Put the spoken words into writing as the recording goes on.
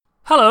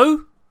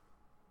Hello,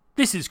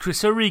 this is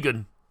Chris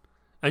O'Regan,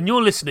 and you're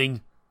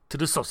listening to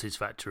The Sausage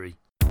Factory.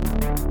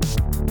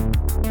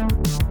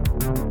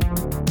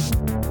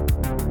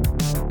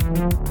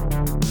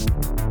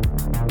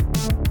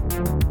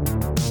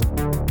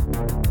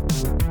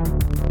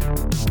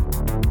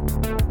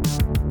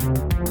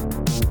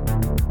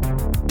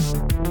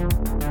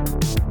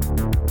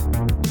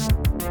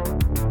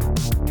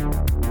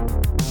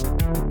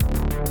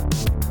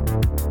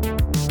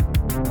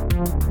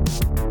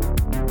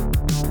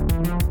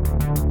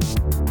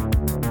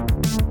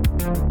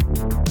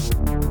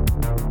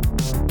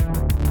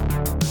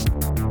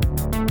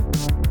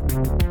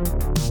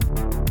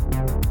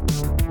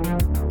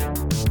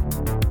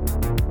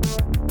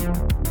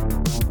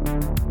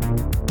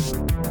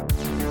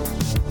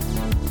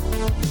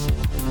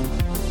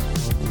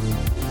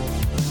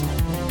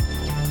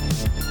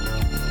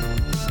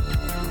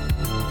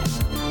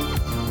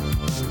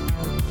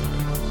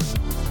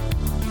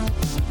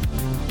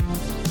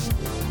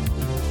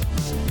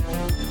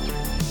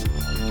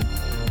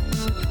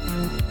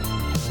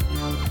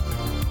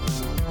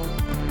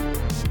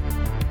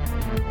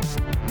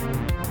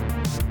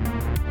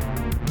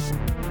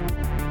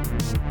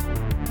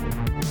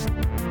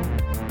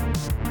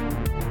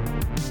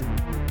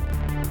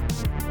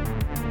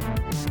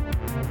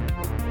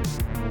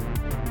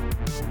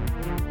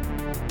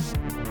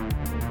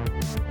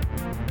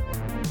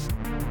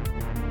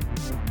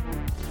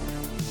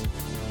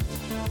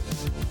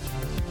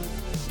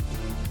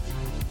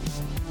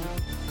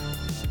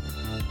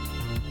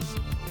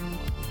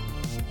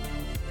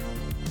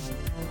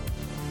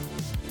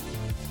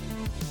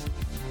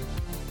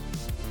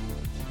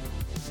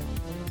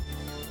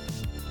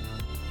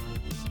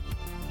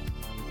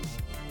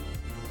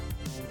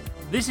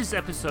 This is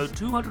episode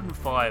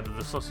 205 of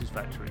The Sausage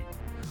Factory,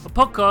 a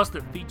podcast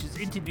that features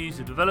interviews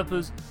with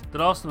developers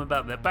that ask them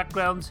about their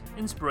backgrounds,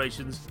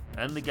 inspirations,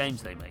 and the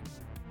games they make.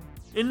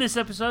 In this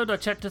episode, I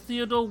chat to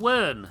Theodore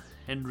Wern,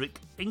 Henrik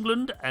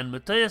England, and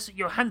Matthias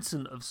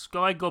Johansson of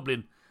Sky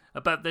Goblin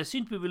about their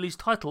soon-to-be-released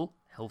title,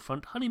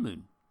 Hellfront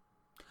Honeymoon.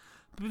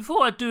 But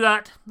before I do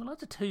that, I'd like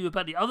to tell you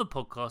about the other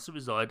podcasts that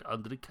reside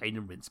under the Cane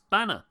and Rinse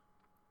banner.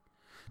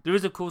 There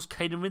is, of course,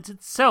 Cane and Rinse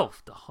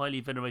itself, the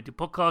highly venerated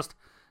podcast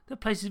that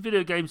places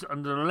video games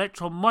under an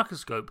electron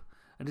microscope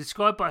and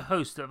described by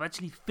hosts that have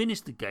actually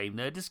finished the game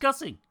they're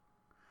discussing.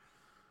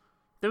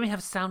 Then we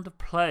have Sound of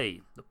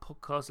Play, the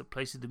podcast that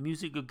places the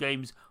music of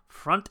games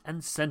front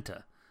and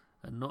centre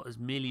and not as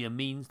merely a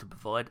means to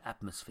provide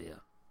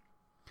atmosphere.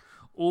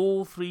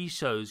 All three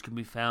shows can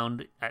be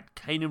found at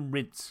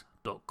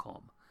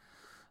caneandrinse.com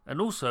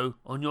and also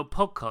on your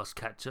podcast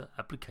catcher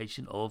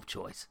application of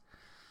choice.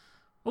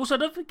 Also,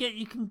 don't forget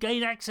you can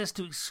gain access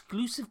to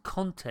exclusive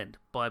content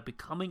by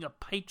becoming a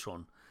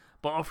patron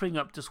by offering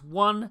up just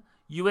 $1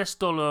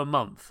 a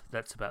month.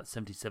 That's about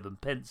 77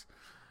 pence.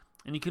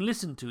 And you can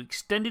listen to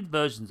extended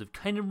versions of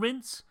Cane and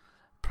Rinse,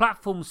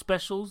 platform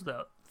specials that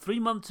are 3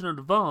 months in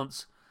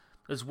advance,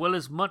 as well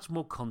as much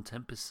more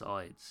content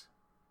besides.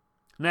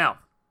 Now,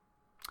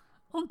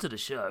 on to the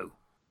show.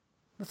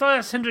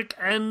 Matthias, Hendrik,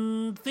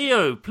 and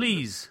Theo,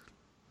 please.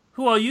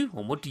 Who are you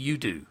and what do you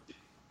do?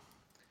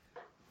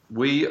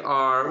 We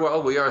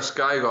are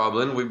Sky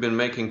Goblin. We've been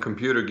making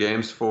computer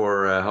games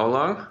for how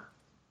long?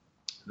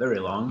 Very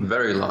long.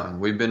 Very long.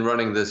 We've been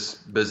running this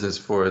business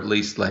for at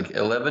least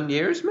 11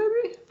 years,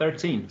 maybe?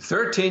 13.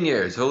 13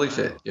 years. Holy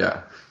shit.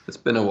 Yeah. It's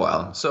been a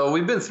while. So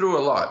we've been through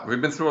a lot.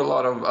 We've been through a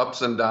lot of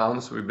ups and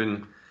downs. We've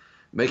been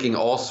making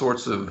all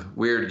sorts of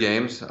weird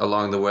games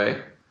along the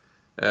way.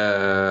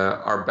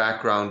 Our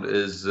background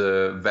is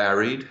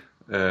varied.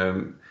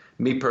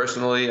 Me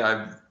personally,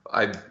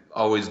 I've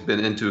always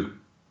been into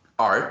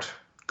art,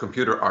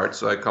 computer art,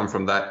 so I come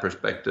from that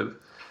perspective.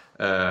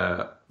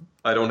 I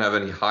don't have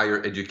any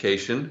higher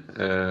education,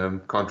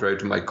 contrary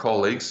to my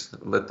colleagues.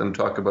 Let them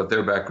talk about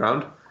their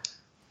background.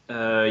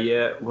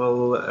 I'm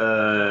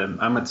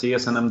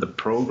Matthias and I'm the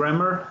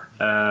programmer,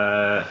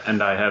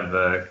 and I have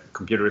a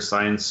computer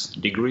science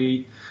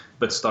degree,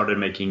 but started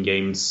making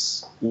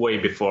games way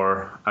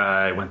before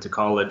I went to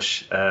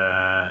college.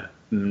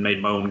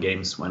 Made my own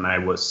games when I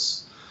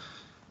was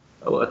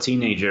a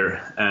teenager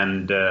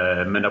and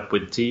met up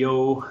with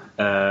Theo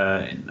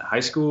in high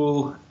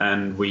school,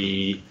 and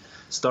we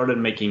started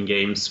making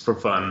games for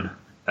fun.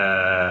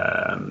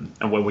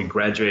 And when we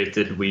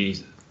graduated,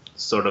 we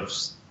sort of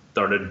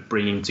started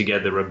bringing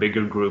together a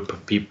bigger group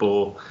of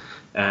people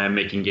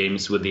making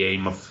games with the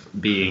aim of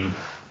being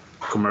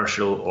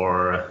commercial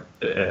or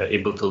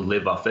able to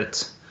live off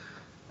it.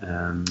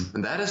 And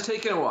that has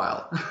taken a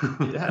while.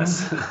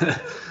 Yes.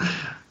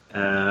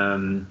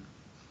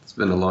 It's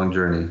been a long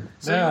journey.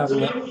 So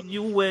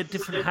you all wear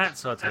different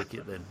hats, I take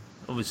it then.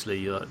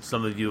 Obviously,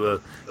 some of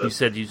you you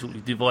said you sort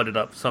of divided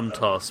up some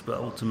tasks, but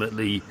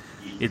ultimately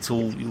it's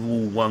all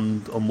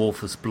one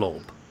amorphous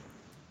blob.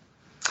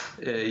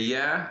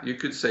 Yeah, you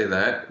could say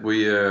that.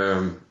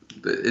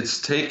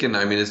 It's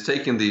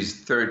taken these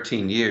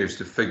 13 years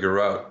to figure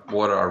out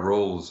what our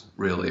roles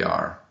really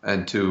are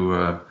and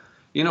to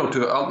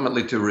to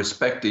ultimately to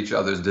respect each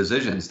other's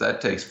decisions.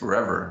 That takes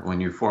forever.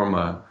 When you form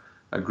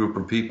a group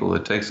of people,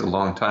 it takes a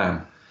long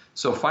time.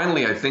 So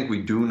finally, I think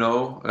we do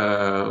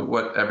know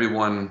what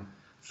everyone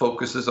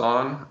focuses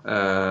on.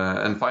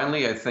 And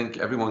finally, I think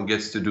everyone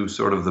gets to do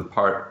sort of the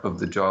part of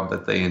the job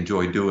that they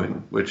enjoy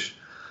doing, which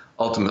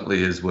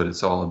ultimately is what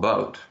it's all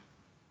about.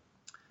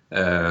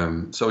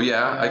 In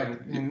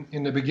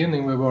the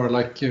beginning we were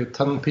like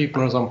 10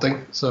 people or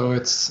something, so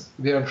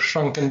we have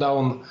shrunken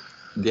down.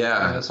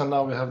 Yeah. So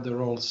now we have the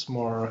roles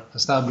more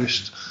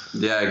established.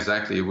 Yeah,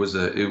 exactly.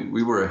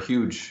 We were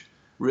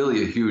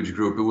really a huge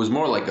group. It was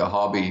more like a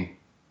hobby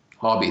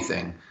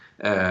thing,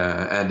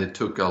 and it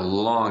took a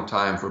long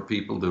time for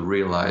people to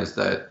realize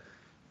that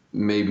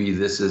maybe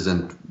this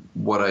isn't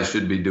what I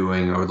should be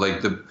doing, or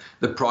like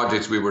the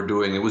projects we were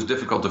doing. It was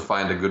difficult to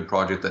find a good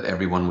project that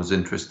everyone was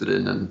interested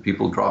in, and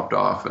people dropped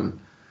off. And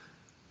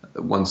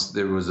once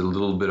there was a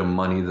little bit of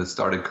money that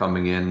started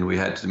coming in, we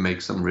had to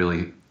make some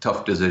really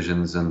tough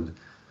decisions, and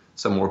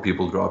some more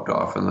people dropped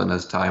off. And then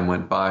as time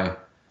went by,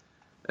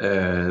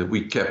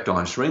 we kept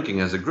on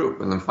shrinking as a group.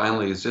 And then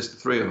finally, it's just the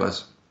three of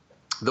us.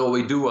 Though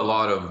we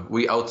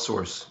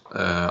outsource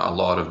a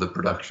lot of the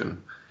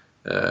production.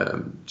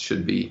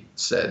 Should be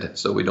said,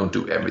 so we don't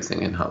do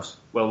everything in-house.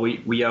 Well,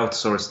 we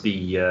outsource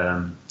the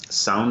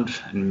sound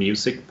and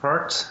music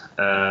part,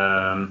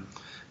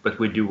 but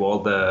we do all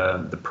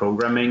the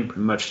programming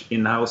pretty much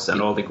in-house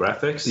and all the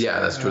graphics.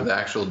 Yeah, that's true, the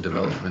actual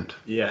development.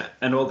 Yeah,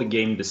 and all the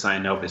game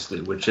design,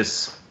 obviously, which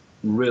is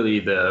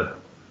really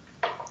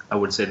I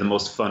would say the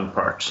most fun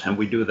part. And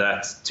we do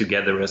that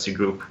together as a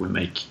group. We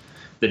make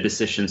the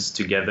decisions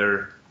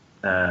together,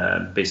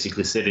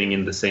 basically sitting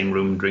in the same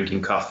room,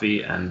 drinking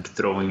coffee and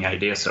throwing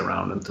ideas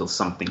around until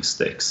something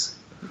sticks.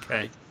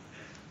 Okay.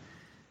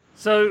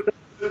 So,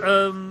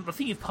 I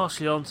think you've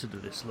partially answered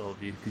this, a lot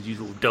of you, because you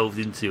sort of delved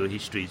into your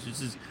histories,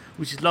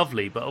 which is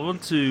lovely. But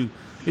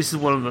this is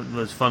one of the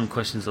most fun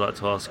questions I like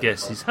to ask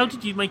guests: is how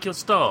did you make your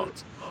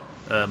start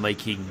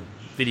making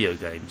video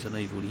games? I know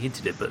you've already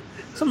hinted it, but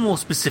some more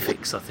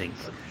specifics, I think.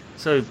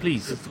 So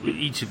please,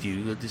 each of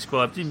you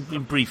describe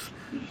in brief,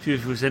 few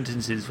of your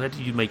sentences, how did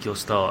you make your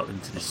start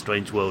into this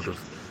strange world of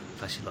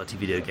flashy lighty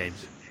video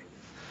games?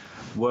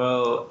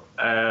 Well,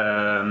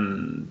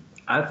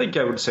 I think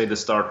I would say the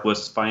start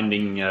was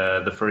finding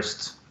the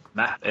first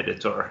map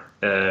editor,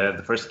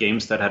 the first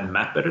games that had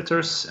map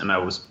editors, and I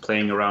was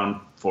playing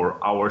around for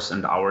hours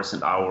and hours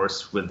and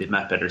hours with the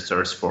map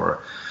editors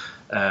for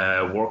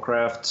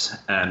Warcraft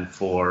and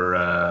for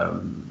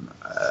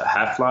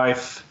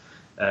Half-Life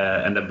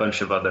and a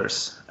bunch of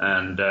others.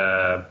 And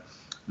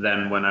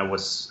then when I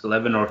was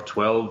 11 or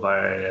 12,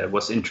 I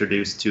was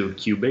introduced to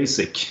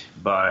QBasic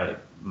by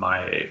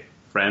my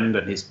friend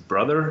and his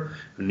brother,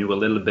 who knew a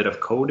little bit of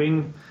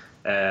coding,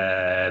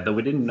 though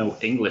we didn't know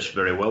English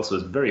very well, so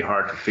it was very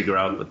hard to figure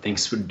out what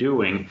things were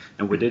doing,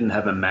 and we didn't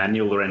have a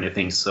manual or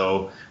anything,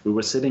 so we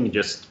were sitting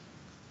just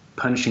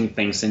punching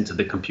things into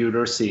the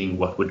computer, seeing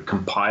what would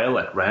compile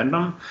at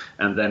random,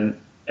 and then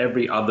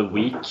every other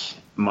week,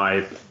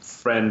 my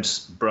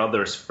friend's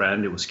brother's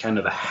friend, who was kind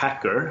of a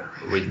hacker,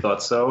 we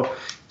thought so,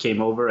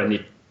 came over and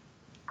he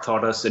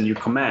taught us a new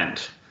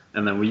command.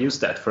 And then we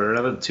used that for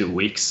another 2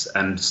 weeks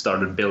and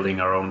started building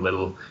our own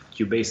little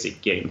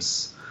QBasic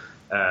games.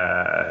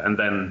 And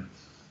then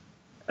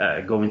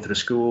going through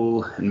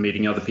school and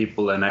meeting other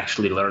people and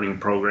actually learning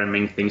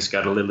programming, things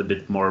got a little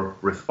bit more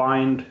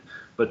refined,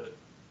 but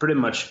pretty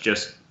much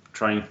just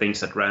trying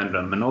things at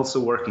random, and also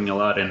working a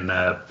lot in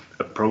a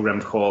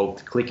program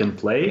called Click and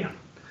Play.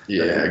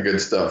 Yeah, good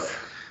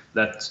stuff.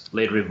 That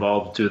later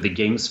evolved to the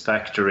Games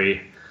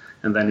Factory,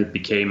 and then it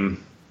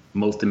became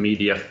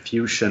Multimedia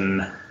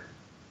Fusion.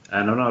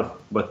 I don't know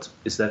what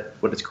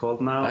it's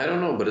called now? I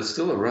don't know, but it's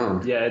still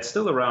around. Yeah, it's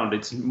still around.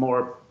 It's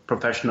more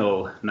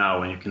professional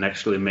now, and you can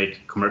actually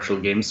make commercial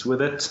games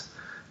with it.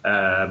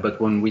 But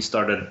when we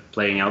started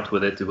playing out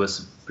with it, it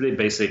was pretty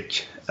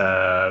basic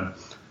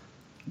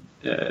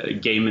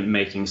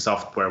game-making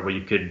software where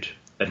you could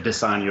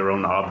design your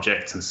own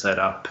objects and set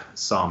up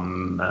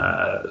some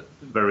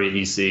very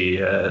easy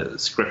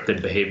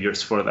scripted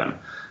behaviors for them.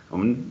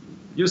 We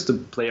used to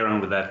play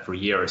around with that for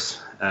years,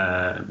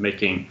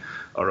 making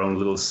our own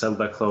little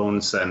Zelda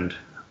clones and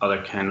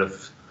other kind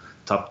of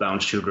top-down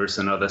shooters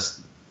and other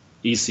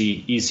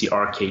easy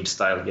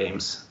arcade-style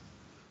games.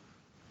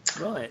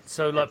 Right,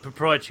 so like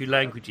proprietary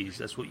languages,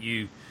 that's what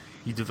you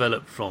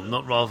developed from,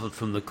 not rather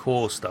from the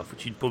core stuff,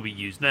 which you'd probably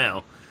use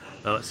now,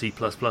 like C++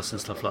 and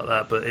stuff like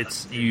that,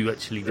 but you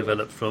actually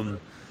developed from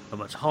a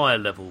much higher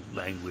level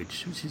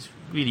language, which is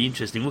really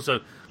interesting. Also,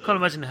 I can't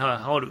imagine how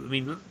hard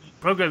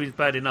programming is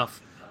bad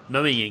enough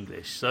knowing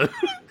English, so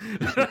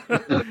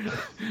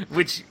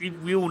which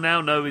we all now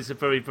know is a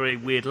very, very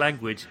weird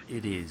language.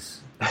 It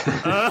is.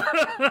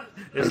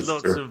 There's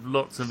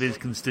lots of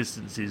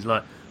inconsistencies.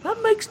 Like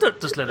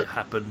just let it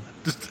happen.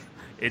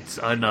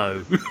 I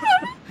know.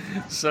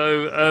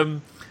 So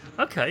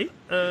okay.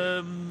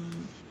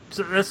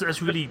 So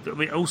that's really. I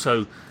mean,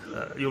 also,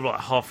 you're right.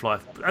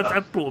 Half-Life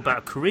that brought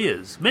about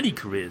many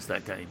careers.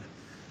 That game.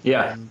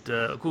 Yeah. And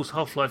of course,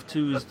 Half-Life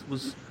 2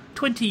 was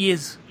 20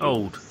 years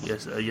old.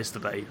 Yes,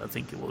 yesterday I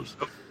think it was.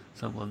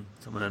 Someone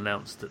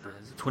announced that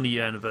there's a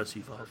 20-year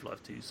anniversary for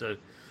Half-Life 2. So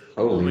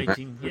Holy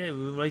we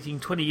were waiting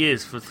 20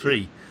 years for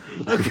 3.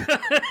 Okay.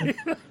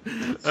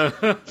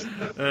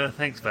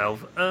 Thanks,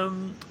 Valve.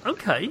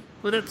 Okay,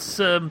 well that's.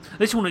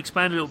 Unless you want to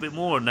expand a little bit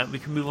more on that, we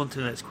can move on to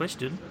the next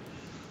question,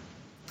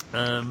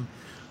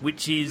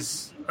 which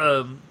is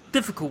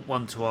difficult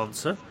one to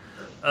answer.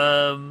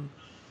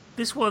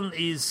 This one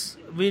is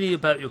really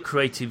about your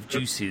creative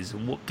juices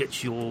and what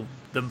gets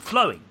them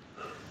flowing.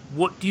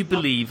 What do you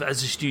believe,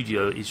 as a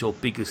studio, is your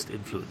biggest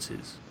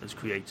influences as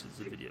creators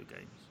of video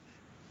games?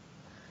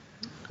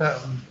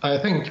 I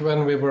think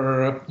when we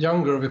were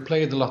younger, we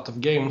played a lot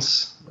of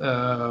games,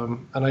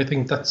 and I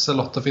think that's a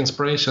lot of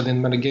inspiration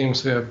in many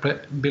games we are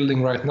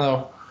building right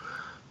now.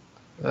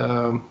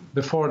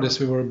 Before this,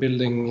 we were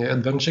building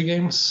adventure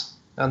games,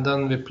 and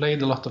then we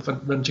played a lot of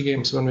adventure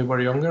games when we were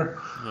younger,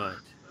 Right.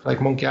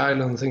 like Monkey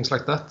Island and things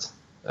like that.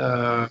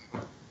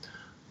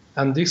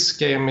 And this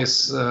game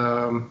is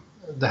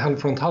the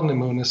Hellfront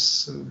Honeymoon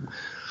is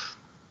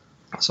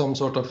some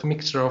sort of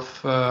mixture of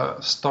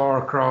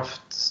StarCraft,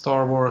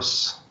 Star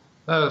Wars,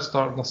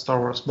 not Star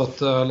Wars, but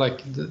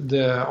like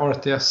the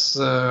RTS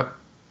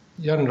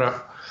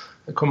genre,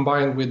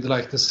 combined with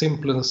like the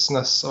simpleness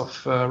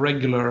of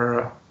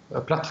regular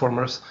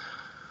platformers.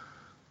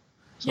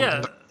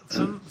 Yeah,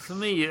 for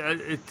me,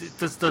 it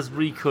does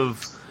reek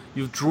of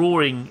you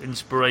drawing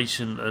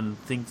inspiration and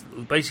things.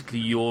 Basically,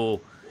 your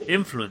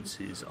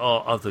influences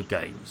are other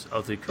games,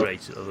 other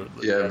creators.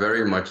 Yeah,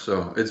 very much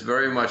so. It's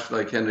very much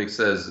like Henrik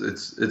says.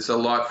 It's a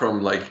lot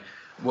from like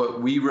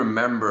what we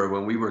remember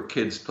when we were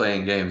kids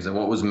playing games, and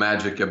what was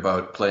magic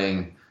about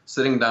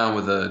sitting down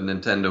with a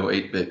Nintendo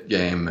 8-bit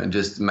game and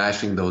just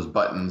mashing those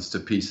buttons to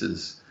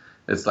pieces.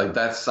 It's like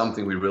that's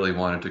something we really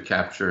wanted to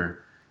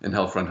capture in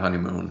Hellfront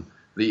Honeymoon.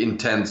 The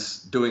intense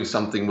doing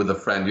something with a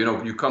friend. You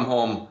know, you come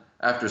home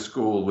after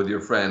school with your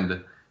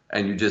friend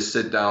and you just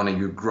sit down and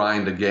you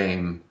grind a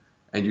game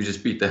and you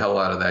just beat the hell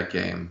out of that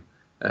game.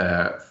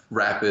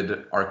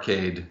 Rapid,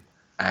 arcade,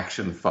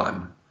 action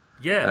fun.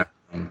 Yeah.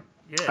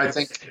 I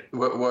think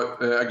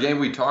what a game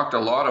we talked a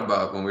lot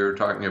about when we were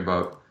talking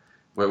about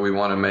what we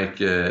want to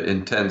make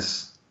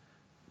intense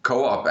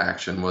co-op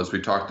action was we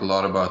talked a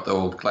lot about the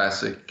old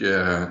classic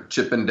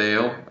Chip and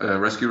Dale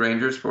Rescue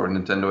Rangers for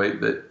Nintendo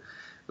 8-bit,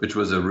 which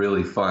was a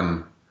really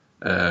fun,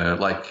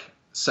 like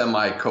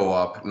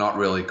semi-co-op, not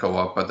really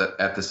co-op, but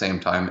at the same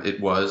time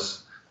it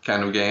was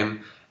kind of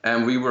game.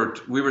 And we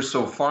were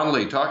so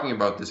fondly talking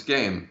about this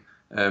game,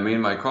 me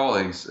and my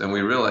colleagues, and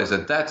we realized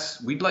that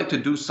we'd like to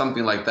do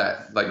something like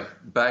that, like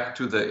back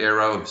to the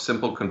era of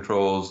simple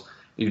controls,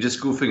 you just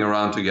goofing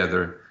around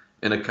together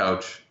in a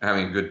couch,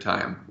 having a good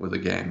time with a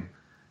game.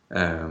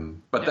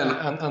 But then,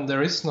 and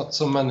there is not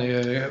so many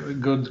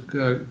good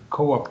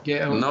co-op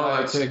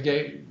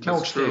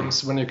couch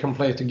games when you can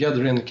play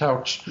together in the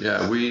couch.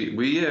 Yeah, we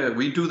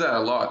do that a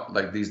lot.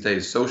 Like these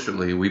days,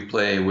 socially, we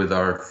play with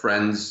our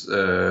friends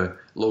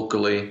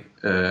locally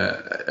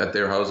at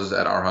their houses,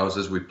 at our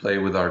houses. We play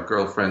with our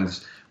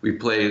girlfriends. We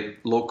play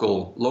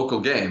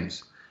local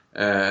games,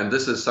 and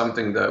this is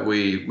something that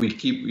we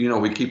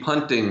keep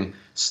hunting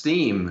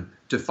Steam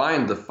to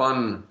find the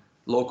fun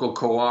local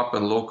co-op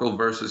and local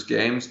versus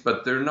games,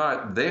 but they're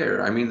not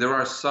there. I mean, there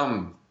are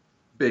some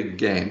big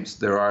games.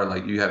 There are,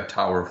 like, you have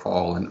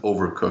Towerfall and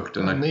Overcooked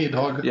and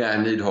Nidhogg. Yeah,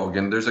 Nidhogg,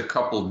 and there's a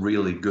couple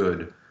really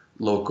good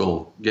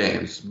local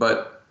games,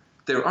 but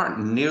there aren't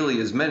nearly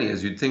as many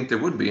as you'd think there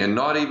would be, and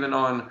not even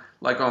on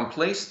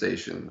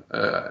PlayStation.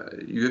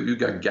 You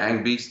got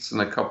Gang Beasts and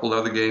a couple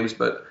other games,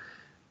 but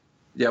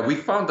yeah, we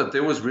found that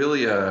there was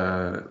really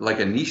a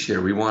niche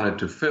here we wanted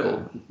to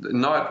fill,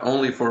 not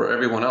only for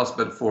everyone else,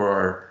 but for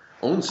our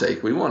own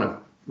sake. We want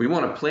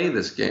to play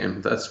this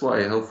game. That's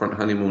why Hellfront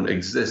Honeymoon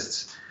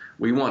exists.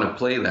 We want to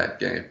play that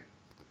game.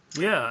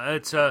 Yeah,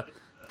 it's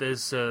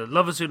there's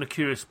Lovers in a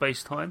Curious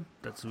Space Time.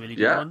 That's a really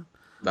good one.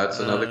 That's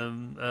another.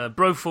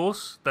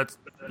 Broforce. That's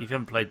if you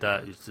haven't played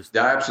that, it's just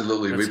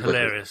absolutely. It's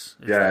hilarious.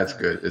 It's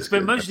good. It's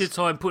spent most of your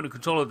time putting a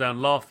controller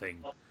down,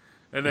 laughing,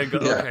 and then go,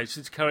 okay,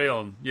 so let's carry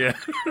on. Yeah.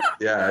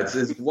 Yeah,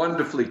 it's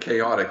wonderfully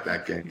chaotic,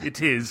 that game.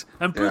 It is,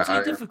 and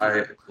brutally difficult.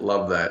 I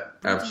love that.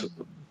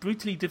 Absolutely.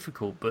 Brutally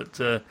difficult, but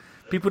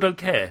people don't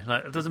care.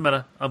 Like, it doesn't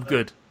matter. I'm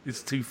good.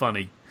 It's too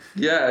funny.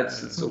 Yeah,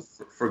 it's so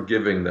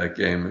forgiving, that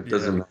game. It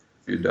doesn't matter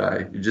if you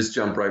die. You just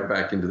jump right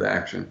back into the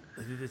action.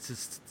 It's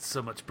just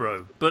so much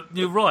bro. But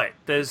you're right.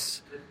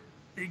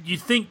 You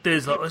think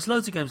there's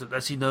loads of games like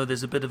that. You know,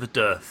 there's a bit of a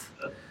dearth.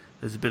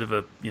 There's a bit of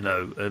a,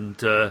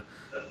 and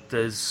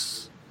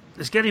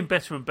it's getting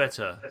better and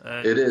better.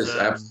 And, it is,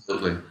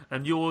 absolutely.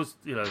 And yours,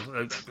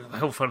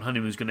 Hellfront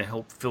Honeymoon is going to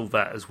help fill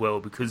that as well,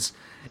 because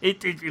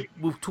it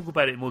we'll talk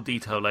about it in more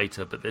detail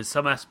later, but there's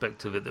some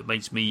aspect of it that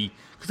makes me,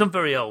 because I'm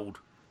very old,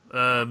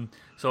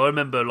 so I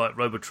remember like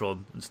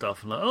Robotron and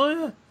stuff, and like, oh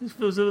yeah, this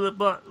feels a little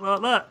bit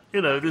like that,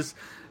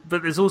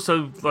 but there's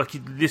also, like,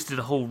 you listed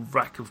a whole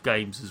rack of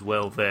games as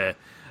well there,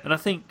 and I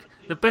think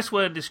the best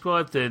way to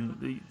describe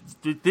then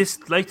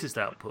this latest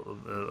output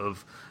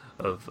of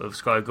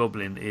Sky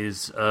Goblin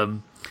is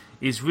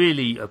is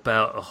really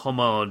about a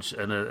homage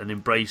and an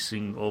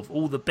embracing of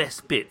all the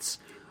best bits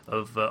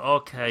of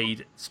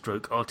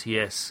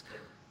arcade/RTS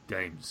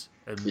games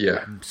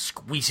and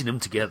squeezing them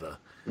together.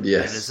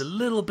 Yes. And there's a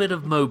little bit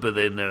of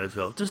MOBA in there as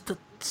well.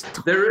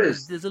 There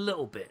is. There's a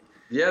little bit.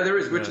 Yeah, there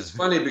is, which is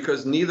funny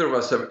because neither of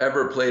us have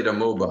ever played a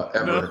MOBA,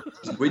 ever. No.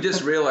 We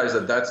just realized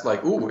that that's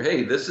like, ooh,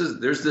 hey, there's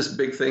this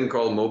big thing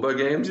called MOBA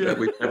games that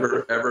we've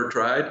never, ever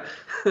tried.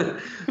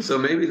 So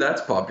maybe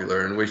that's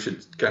popular, and we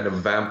should kind of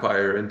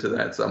vampire into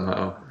that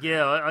somehow.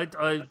 Yeah,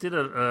 I did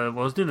I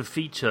was doing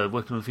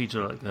working on a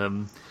feature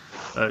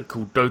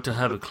called Dota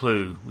Have a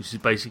Clue, which is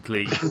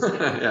basically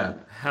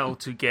how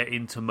to get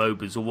into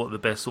MOBAs or what are the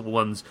best sort of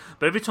ones.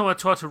 But every time I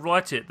try to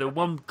write it, the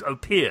one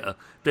appear,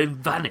 then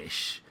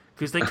vanish.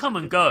 Because they come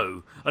and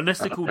go, unless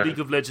they're called League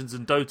of Legends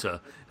and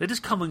Dota. They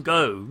just come and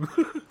go.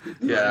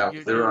 Yeah,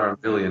 there are a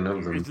million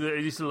of them.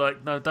 It's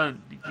like, no,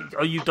 don't.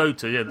 Are you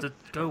Dota? Yeah,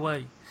 go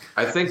away.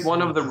 I think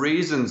one of the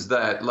reasons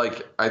that,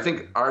 I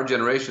think our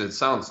generation,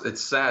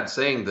 it's sad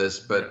saying this,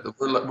 but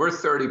we're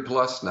 30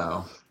 plus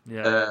now.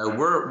 Yeah.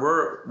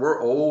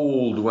 We're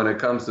old when it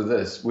comes to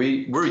this.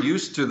 We're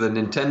used to the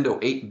Nintendo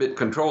 8-bit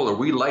controller.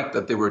 We like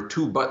that there were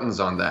 2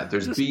 buttons on that.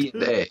 There's B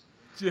and A.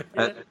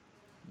 And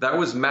that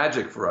was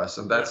magic for us,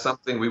 and that's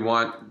something we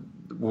want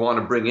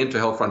to bring into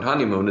Hellfront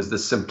Honeymoon is the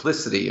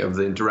simplicity of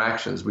the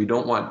interactions. We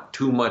don't want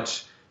too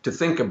much to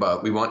think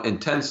about. We want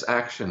intense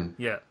action,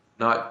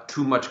 not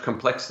too much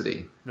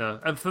complexity.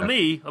 No, and for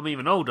me, I'm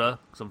even older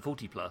because I'm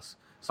 40 plus.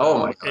 So oh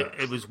my God!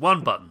 It was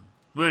one button.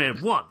 We only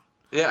had one.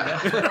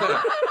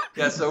 Yeah.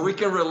 Yeah, so we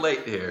can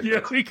relate here. Yeah,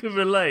 we can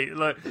relate.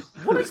 Like,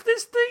 what is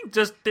this thing?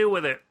 Just deal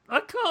with it.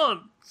 I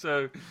can't.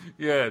 So,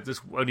 yeah,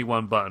 just only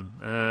one button.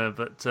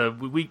 But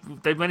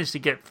they managed to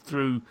get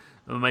through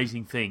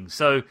amazing things.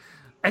 So,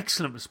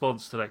 excellent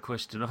response to that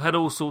question. I've had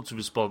all sorts of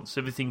response.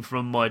 Everything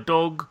from my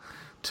dog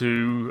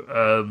to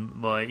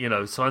my,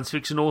 science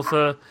fiction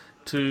author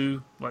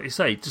to, like you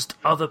say, just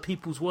other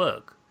people's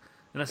work.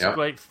 And that's a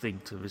great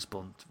thing to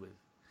respond with.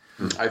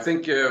 I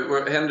think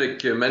what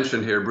Henrik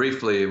mentioned here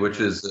briefly, which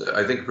is,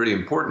 I think, pretty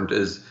important,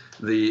 is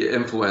the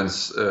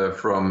influence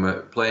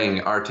from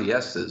playing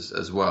RTSs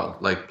as well,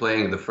 like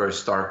playing the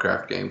first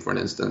StarCraft game, for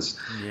instance.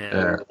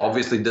 Yeah.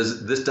 Obviously,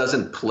 this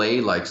doesn't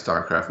play like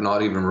StarCraft,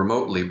 not even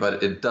remotely,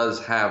 but it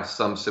does have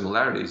some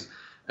similarities,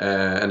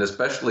 and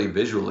especially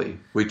visually.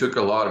 We took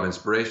a lot of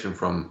inspiration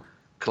from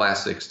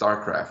classic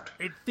StarCraft.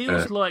 It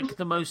feels like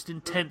the most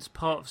intense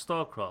part of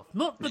StarCraft,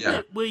 not the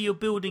bit where you're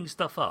building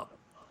stuff up.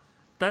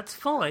 That's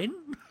fine.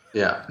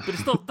 Yeah. But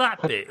it's not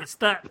that bit. It's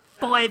that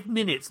 5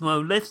 minutes,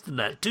 no less than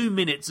that, 2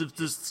 minutes of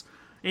this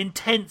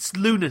intense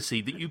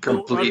lunacy that you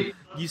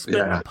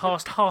spent the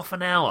past half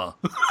an hour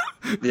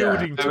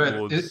building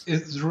towards.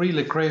 It's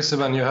really crazy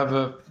when you have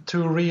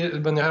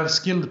when you have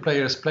skilled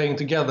players playing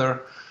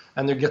together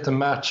and you get a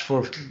match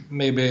for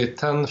maybe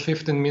 10,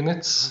 15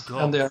 minutes,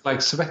 and they're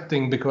like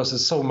sweating because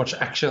there's so much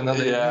action, and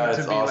they need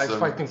to be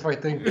awesome. like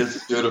fighting.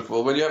 It's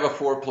beautiful. When you have a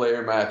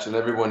 4-player match and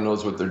everyone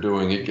knows what they're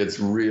doing, it gets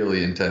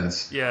really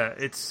intense. Yeah,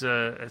 that's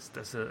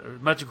a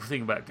magical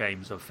thing about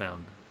games I've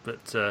found.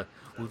 But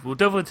we'll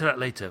delve into that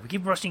later. We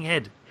keep rushing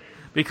ahead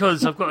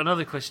because I've got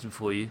another question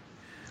for you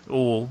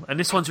all, and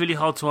this one's really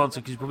hard to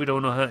answer because you probably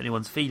don't want to hurt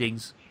anyone's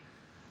feelings.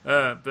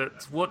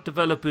 But what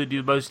developer do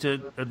you most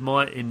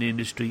admire in the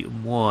industry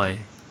and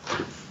why?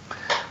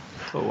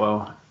 Oh,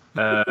 well,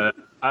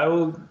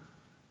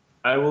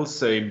 I will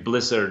say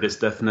Blizzard is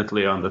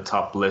definitely on the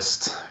top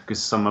list because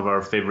some of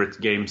our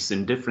favorite games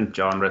in different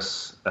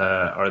genres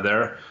are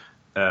there.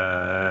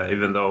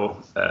 Even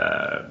though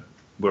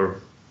we're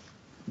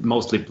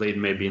mostly played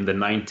maybe in the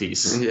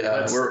 90s.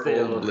 Yeah, we're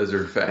still old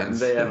Blizzard fans.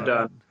 They have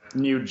done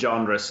new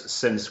genres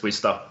since we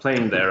stopped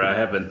playing there. I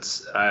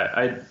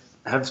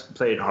have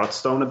played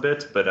Hearthstone a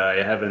bit, but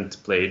I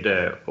haven't played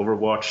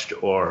Overwatch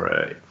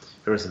or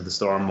Heroes of the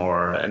Storm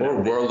or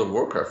World of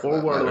Warcraft.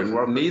 Or World of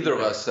Warcraft. Neither of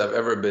us have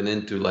ever been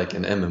into like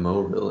an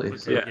MMO, really.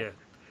 So. Yeah. They're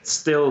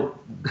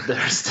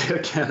still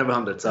kind of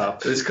on the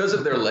top. It's because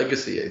of their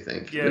legacy, I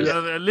think. Yeah,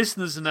 the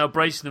listeners are now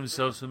bracing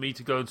themselves for me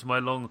to go into my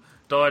long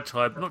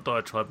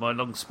my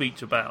long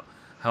speech about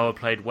how I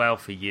played WoW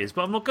for years.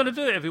 But I'm not going to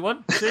do it,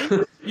 everyone. See?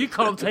 You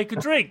can't take a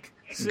drink.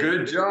 See?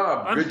 Good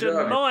job. I'm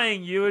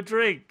denying you a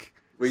drink.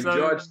 We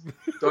dodged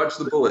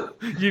the bullet.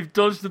 You've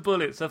dodged the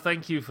bullet, so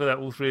thank you for that,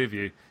 all three of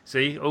you.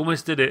 See,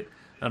 almost did it.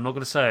 I'm not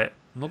going to say it.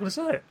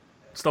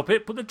 Stop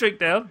it. Put the drink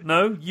down.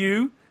 No,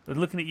 you. I'm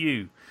looking at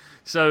you.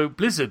 So,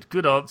 Blizzard,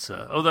 good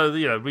answer. Although,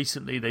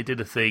 recently they did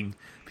a thing,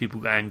 people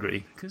got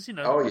angry. Because,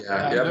 Oh,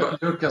 yeah.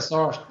 But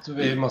LucasArts,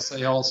 we must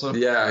say also.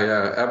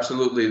 Yeah,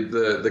 absolutely.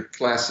 The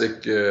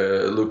classic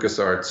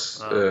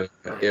LucasArts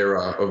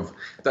era of...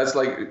 That's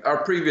like... Our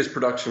previous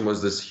production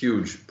was this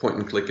huge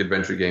point-and-click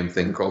adventure game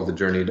thing called The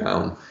Journey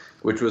Down,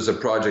 which was a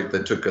project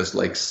that took us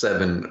like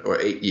 7 or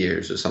 8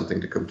 years or something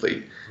to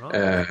complete.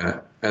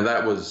 Right. And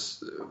that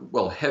was,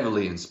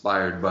 heavily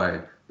inspired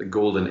by the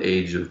golden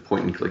age of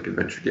point-and-click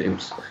adventure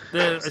games.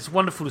 It's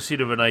wonderful to see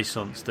the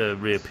renaissance, the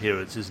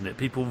reappearance, isn't it?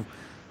 People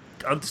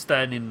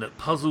understanding that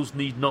puzzles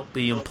need not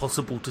be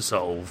impossible to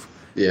solve.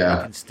 Yeah.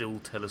 You can still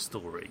tell a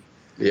story.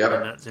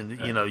 Yep.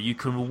 And you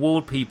can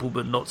reward people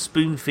but not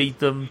spoon feed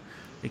them,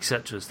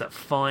 etc. It's that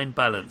fine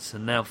balance.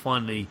 And now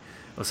finally,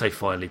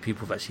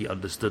 people have actually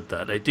understood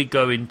that. They did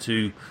go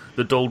into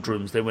the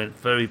doldrums. They went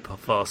very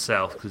far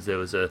south because there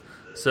was a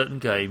certain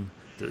game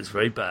that was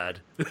very bad,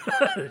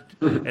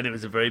 and it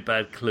was a very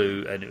bad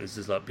clue. And it was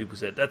just like people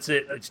said, "That's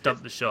it. It's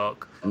dumped the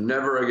shark.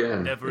 Never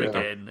again. Never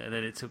again." And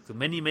then it took them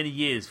many, many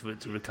years for it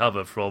to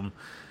recover from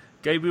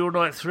Gabriel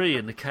Knight 3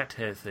 and the cat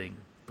hair thing.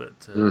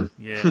 But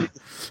yeah.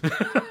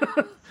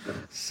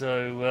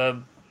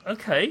 So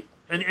okay.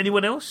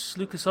 Anyone else?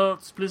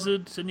 LucasArts,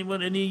 Blizzard,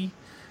 anyone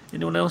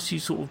else? You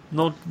sort of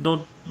nod,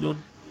 and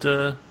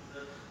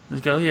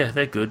go, yeah,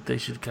 they're good. They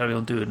should carry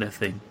on doing their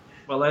thing.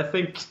 Well, I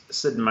think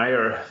Sid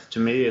Meier to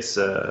me is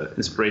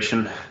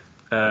inspiration.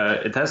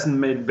 It hasn't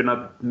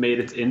made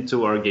it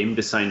into our game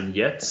design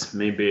yet.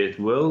 Maybe it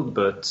will,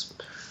 but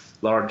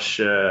large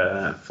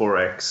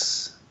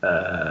 4X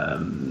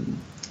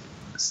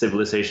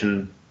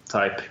civilization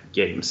type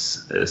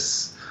games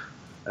is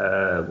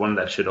one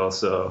that should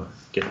also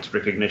get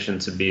recognition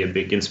to be a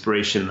big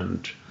inspiration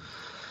and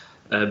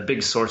a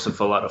big source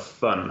of a lot of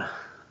fun,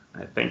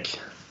 I think.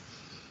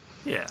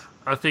 Yeah,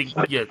 I think,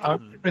 yeah.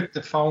 I'm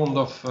pretty fond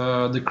of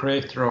the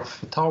creator of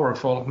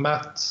Towerfall,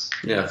 Matt.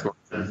 Yeah.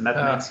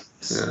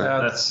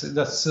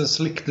 That's a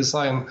slick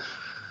design.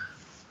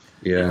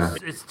 Yeah.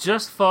 It's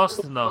just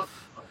fast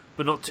enough,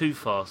 but not too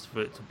fast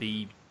for it to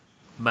be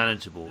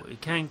manageable.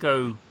 It can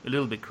go a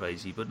little bit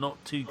crazy, but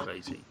not too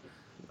crazy.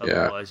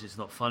 Otherwise, it's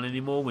not fun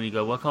anymore. When you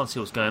go, well, I can't see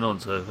what's going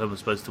on, so how am I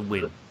supposed to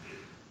win?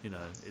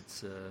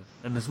 It's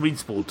and the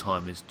respawn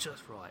time is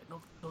just right,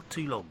 not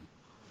too long,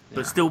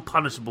 but still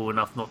punishable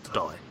enough not to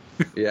die.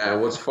 Yeah,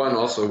 and what's fun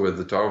also with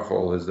the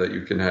Towerfall is that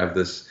you can have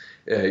this.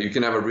 You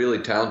can have a really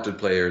talented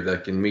player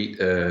that can meet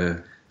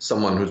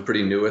someone who's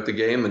pretty new at the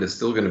game, and it's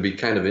still going to be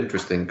kind of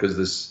interesting because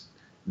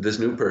this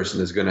new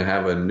person is going to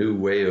have a new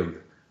way of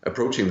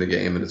approaching the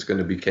game, and it's going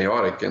to be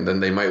chaotic, and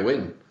then they might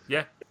win.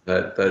 Yeah,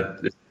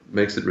 that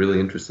makes it really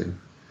interesting.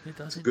 It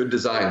does. Good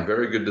design,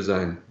 very good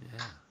design.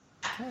 Yeah.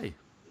 Okay.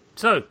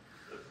 So,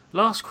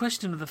 last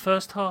question of the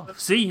first half.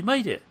 See, you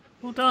made it.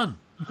 Well done.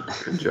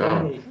 Good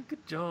job.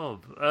 Good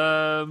job.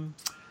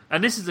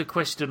 And this is a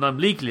question I'm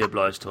legally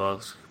obliged to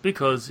ask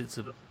because it's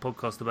a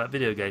podcast about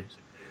video games.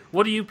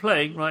 What are you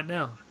playing right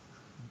now?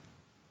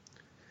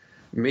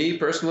 Me,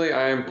 personally,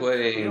 I am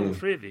playing... All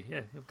three of you,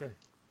 yeah, okay.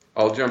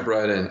 I'll jump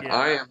right in. Yeah.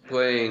 I am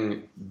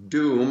playing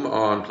Doom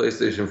on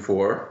PlayStation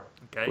 4,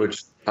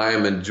 which I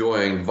am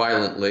enjoying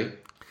violently.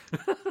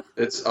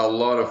 It's a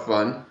lot of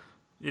fun.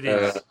 It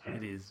is.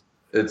 It is.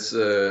 It's.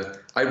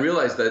 I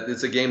realize that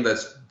it's a game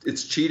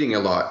it's cheating a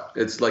lot.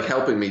 It's like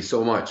helping me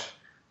so much,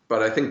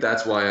 but I think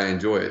that's why I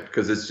enjoy it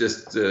because it's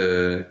just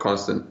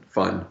constant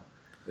fun.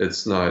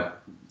 It's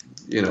not,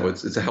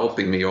 it's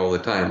helping me all the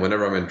time.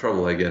 Whenever I'm in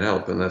trouble, I get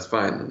help, and that's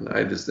fine. And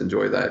I just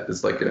enjoy that.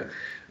 It's like a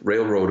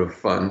railroad of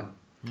fun.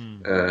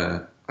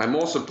 I'm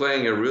also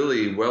playing a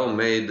really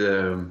well-made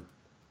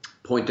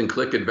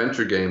point-and-click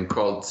adventure game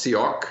called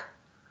Siok.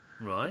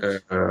 Right.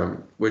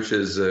 Which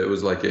is it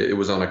was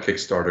on a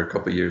Kickstarter a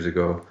couple of years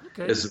ago.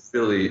 Okay. It's a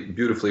really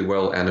beautifully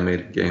well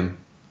animated game.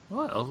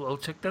 Right, I'll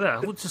check that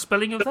out. What's the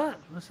spelling of that?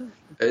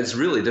 It's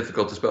really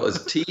difficult to spell. It's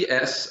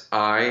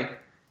TSIQ,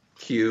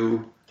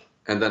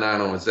 and then I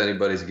don't know. It's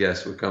anybody's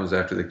guess what comes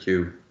after the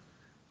Q.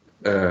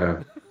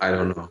 I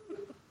don't know.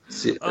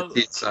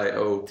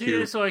 TSIOQ.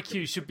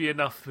 TSIQ should be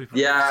enough for people.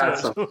 Yeah,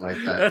 something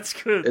like that. That's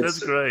good. That's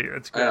great.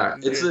 That's great. Yeah,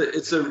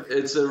 it's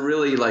a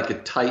really like a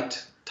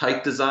tight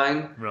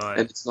design, right?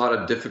 And it's not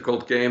a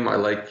difficult game. I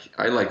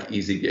like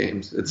easy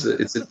games. It's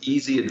an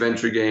easy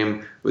adventure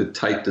game with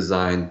tight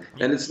design,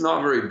 and it's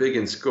not very big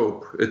in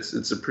scope. It's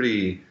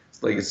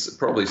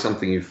probably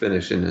something you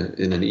finish in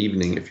an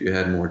evening if you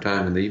had more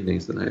time in the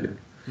evenings than I do.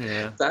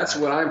 Yeah, that's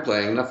what I'm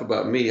playing. Enough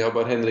about me. How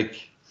about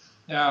Henrik?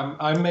 Yeah,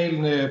 I'm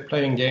mainly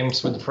playing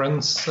games with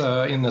friends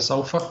in the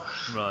sofa.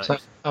 Right. So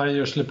I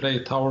usually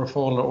play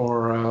Towerfall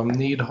or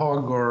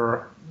Needhog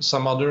or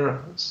some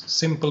other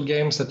simple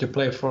games that you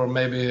play for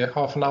maybe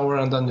half an hour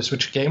and then you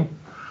switch game.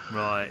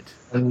 Right.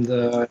 And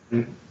have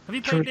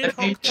you played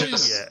Nidhogg 2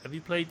 yet? Have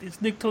you played? Is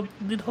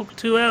Nidhogg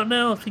 2 out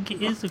now? I think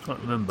it is. I can't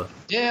remember.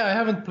 Yeah, I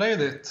haven't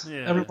played it.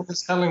 Yeah.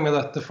 Everybody's telling me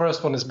that the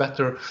first one is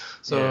better.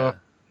 So.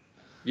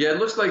 Yeah, it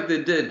looks like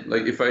they did.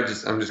 Like I'm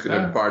just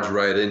going to barge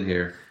right in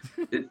here.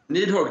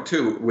 Nidhogg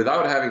 2,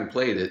 without having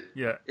played it,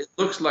 it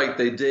looks like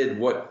they did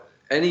what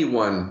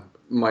anyone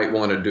might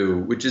want to do,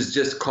 which is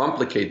just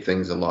complicate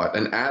things a lot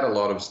and add a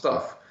lot of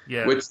stuff.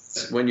 Yeah. Which,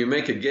 when you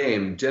make a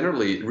game,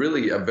 generally,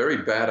 really a very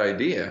bad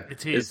idea.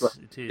 It is.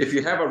 If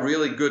you have a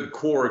really good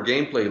core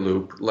gameplay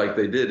loop, like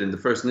they did in the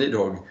first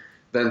Nidhogg,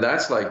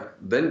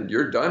 then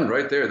you're done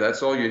right there.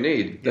 That's all you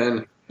need. Yeah.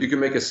 Then you can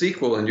make a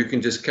sequel and you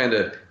can just kind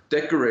of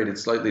decorate it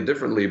slightly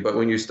differently. But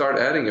when you start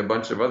adding a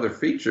bunch of other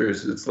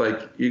features, it's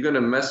like you're going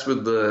to mess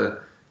with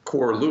the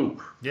core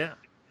loop. Yeah.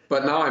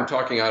 But now I'm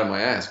talking out of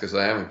my ass because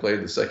I haven't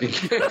played the second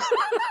game.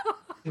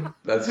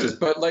 That's just,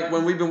 but like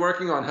when we've been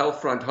working on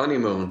Hellfront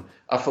Honeymoon,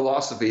 a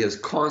philosophy has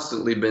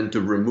constantly been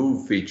to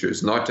remove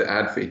features, not to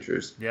add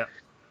features. Yeah.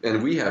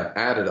 And we have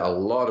added a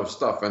lot of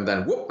stuff, and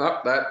then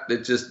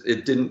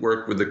it didn't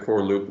work with the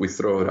core loop. We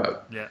throw it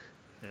out. Yeah.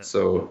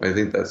 So I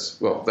think that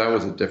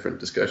was a different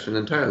discussion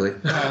entirely.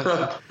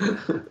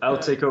 I'll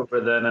take over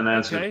then and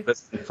answer the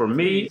question. For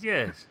me,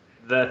 yes.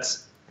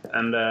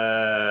 And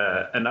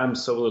I'm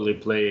solely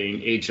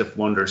playing Age of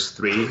Wonders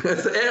 3.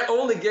 It's the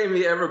only game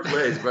he ever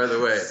plays, by the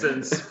way.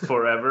 Since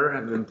forever,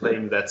 I've been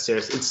playing that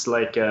series. It's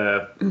like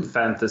a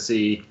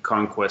fantasy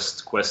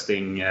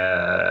questing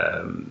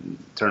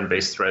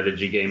turn-based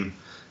strategy game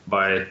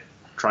by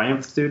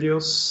Triumph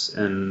Studios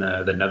in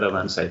the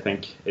Netherlands, I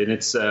think. And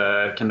it's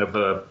kind of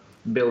a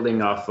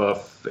building off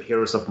of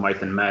Heroes of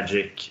Might and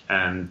Magic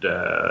and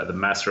the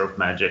Master of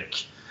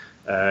Magic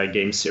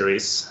game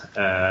series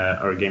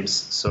or games.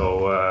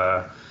 So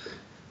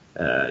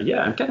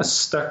I'm kind of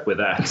stuck with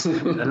that,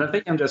 and I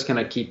think I'm just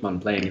gonna keep on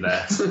playing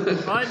that.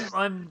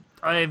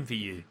 I envy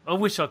you. I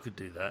wish I could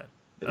do that.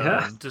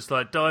 Yeah. Just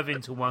like dive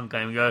into one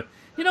game and go,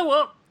 you know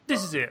what?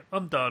 This is it.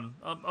 I'm done.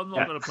 I'm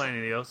not going to play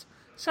anything else.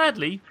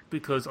 Sadly,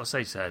 because I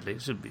say sadly,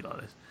 it shouldn't be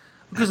like this.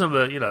 Because I'm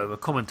a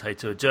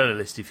commentator, a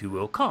journalist, if you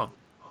will.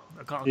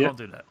 I can't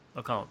do that.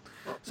 I can't.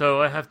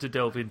 So I have to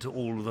delve into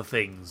all of the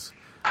things.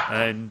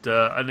 And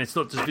it's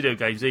not just video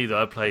games either.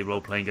 I play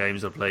role-playing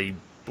games. I play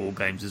board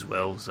games as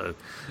well. So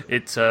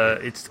it's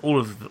all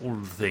of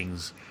the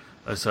things.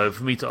 So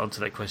for me to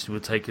answer that question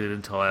would take an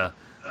entire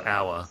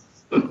hour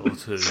or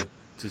two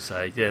to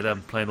say, yeah,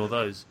 I'm playing all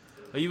those.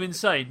 Are you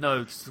insane?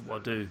 No, it's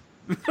what I do.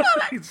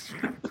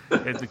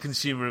 As the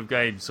consumer of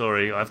games,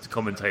 sorry, I have to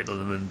commentate on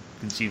them and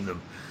consume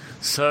them.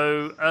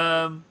 So,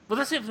 well,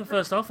 that's it for the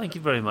first half. Thank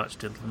you very much,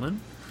 gentlemen.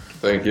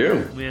 Thank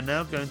you. We are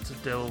now going to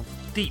delve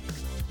deep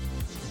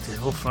into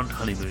Hellfront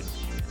Honeymoon.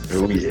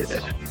 Oh, yeah.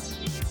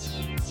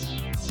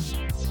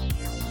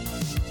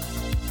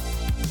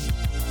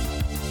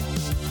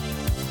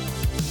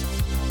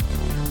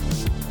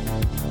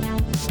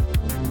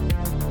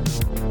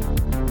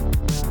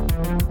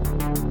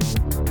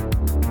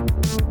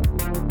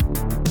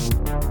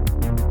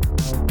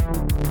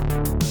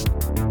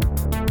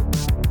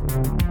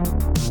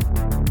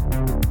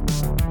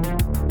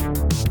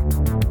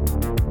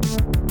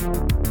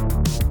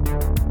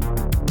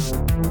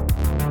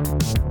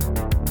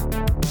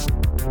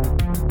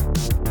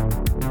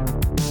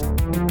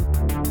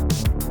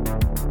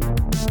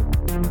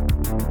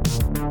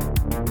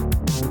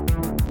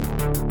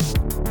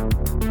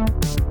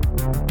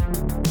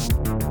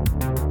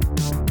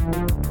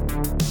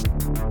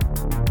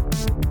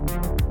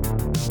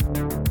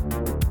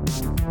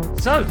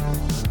 So,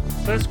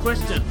 first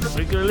question.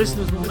 Regular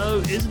listeners will know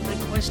isn't a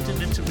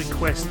question, it's a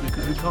request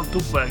because we can't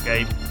talk about a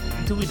game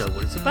until we know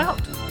what it's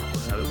about,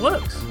 how it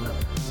works.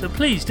 So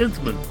please,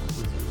 gentlemen,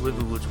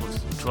 whoever wants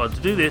to try to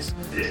do this,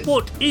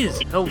 what is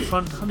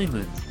Hellfront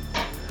Honeymoon?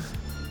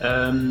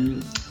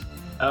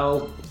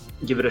 I'll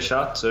give it a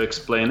shot to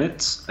explain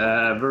it.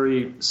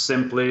 Very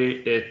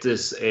simply, it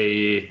is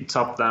a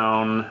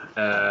top-down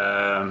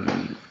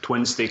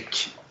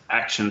twin-stick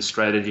action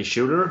strategy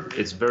shooter.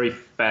 It's very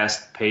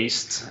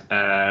fast-paced,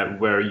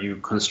 where you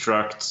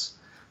construct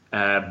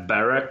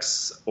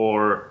barracks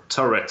or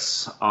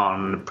turrets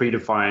on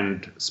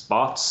predefined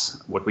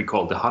spots, what we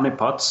call the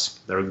honeypots.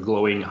 They're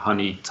glowing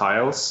honey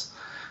tiles.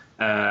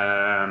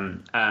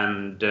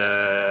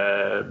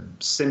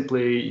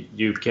 Simply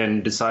you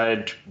can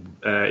decide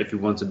if you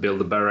want to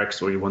build a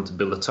barracks or you want to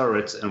build a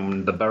turret,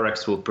 and the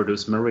barracks will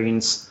produce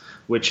marines,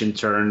 which in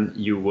turn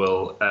you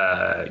will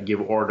give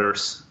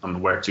orders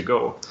on where to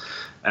go.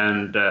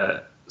 And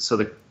so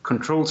the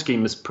control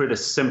scheme is pretty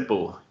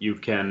simple. You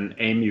can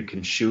aim, you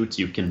can shoot,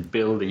 you can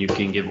build, and you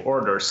can give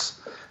orders.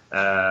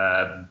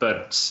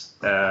 But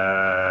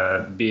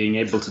being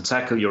able to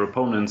tackle your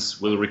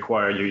opponents will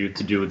require you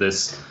to do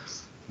this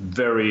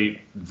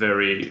very,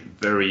 very,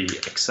 very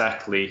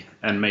exactly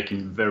and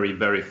making very,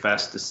 very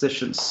fast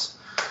decisions.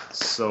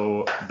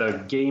 So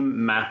the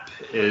game map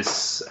is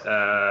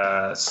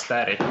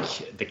static.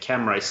 The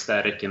camera is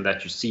static in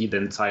that you see the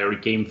entire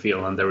game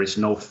field and there is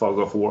no fog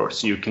of war.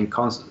 So you can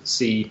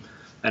see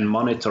and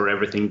monitor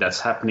everything that's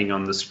happening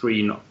on the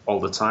screen all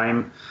the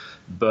time.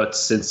 But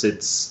since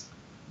it's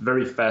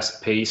very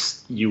fast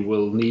paced, you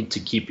will need to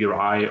keep your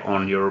eye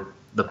on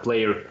the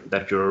player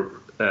that you're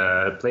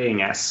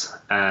playing as,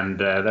 and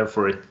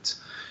therefore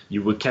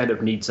you would kind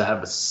of need to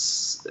have a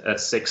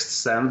sixth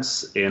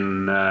sense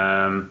in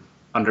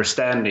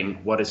understanding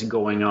what is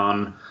going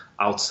on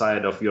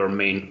outside of your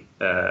main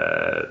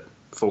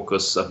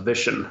focus of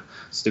vision,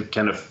 so to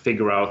kind of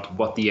figure out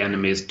what the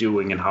enemy is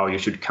doing and how you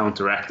should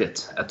counteract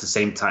it at the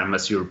same time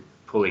as you're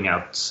pulling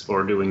out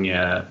or doing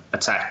an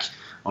attack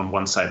on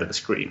one side of the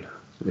screen.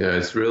 Yeah,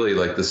 it's really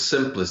like the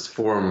simplest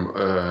form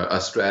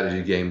a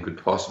strategy game could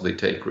possibly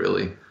take,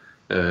 really.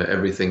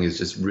 Everything is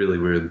just really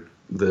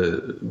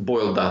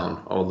boiled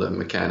down. All the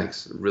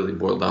mechanics really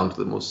boiled down to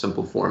the most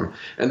simple form.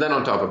 And then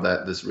on top of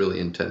that, this really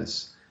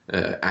intense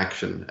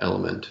action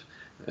element.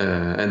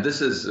 And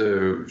this is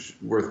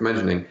worth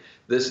mentioning.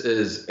 This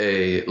is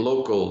a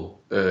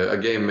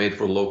game made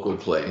for local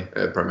play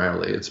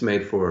primarily. It's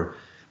made for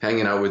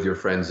hanging out with your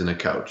friends in a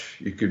couch.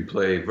 You could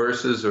play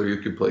versus or you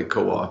could play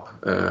co-op.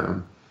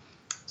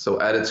 So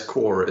at its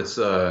core, it's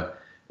a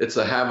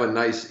have a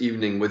nice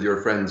evening with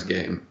your friends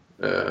game.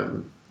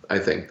 I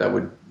think that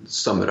would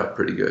sum it up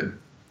pretty good.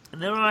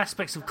 And there are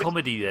aspects of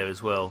comedy there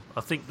as well.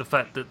 I think the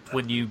fact that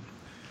when you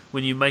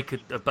make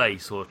a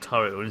base or a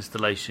turret or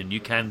installation, you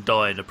can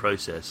die in the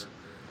process.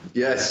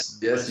 Yes,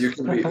 you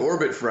can be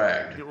orbit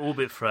fragged.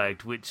 Orbit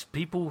fragged, which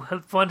people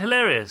find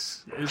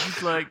hilarious. It's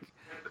just like,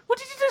 what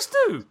did you just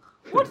do?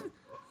 Why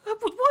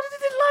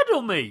did it land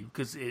on me?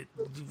 Because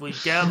we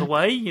get out of the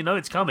way,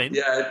 it's coming.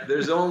 Yeah,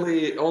 there's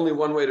only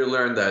one way to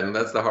learn that, and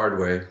that's the hard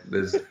way.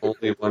 There's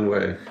only one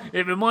way.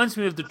 It reminds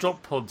me of the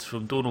drop pods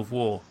from Dawn of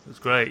War. It's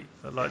great.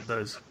 I like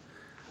those.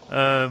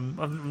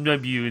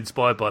 Maybe you were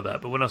inspired by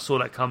that, but when I saw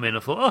that come in, I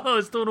thought, oh,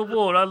 it's Dawn of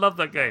War. I love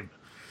that game.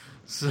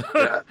 So,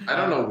 yeah, I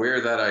don't know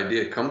where that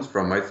idea comes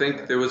from. I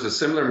think there was a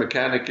similar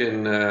mechanic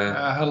in...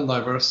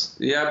 Helldivers.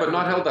 Yeah, but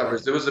not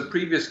Helldivers. There was a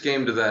previous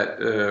game to that.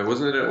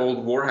 Wasn't it an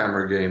old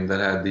Warhammer game that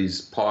had these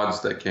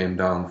pods that came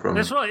down from...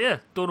 That's right, yeah.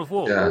 Dawn of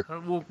War. Yeah.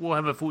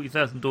 Warhammer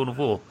 40,000 Dawn of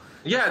War.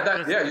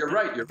 Yeah, you're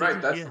right.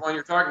 That's the one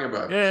you're talking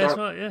about. Yeah, that's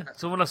right, yeah.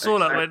 So when I saw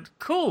that, I went,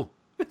 cool,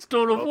 it's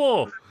Dawn of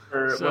War.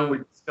 When we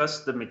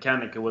discussed the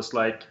mechanic, it was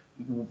like,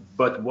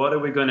 but what are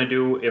we going to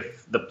do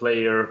if the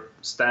player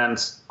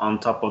stands on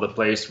top of the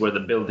place where the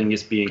building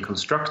is being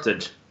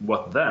constructed?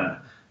 What then?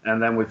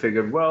 And then we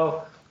figured,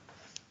 well,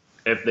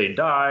 if they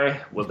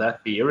die, will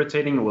that be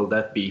irritating? Will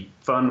that be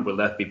fun? Will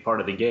that be part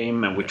of the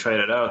game? And we tried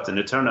it out, and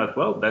it turned out,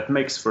 well, that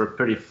makes for a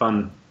pretty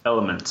fun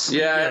element.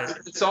 Yeah,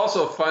 it's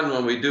also fun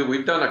when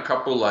we've done a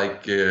couple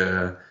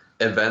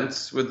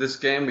events with this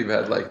game. We've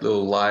had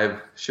little live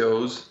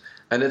shows,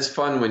 and it's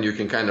fun when you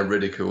can kind of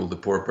ridicule the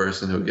poor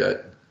person who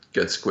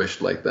gets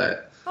squished like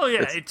that. Oh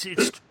yeah,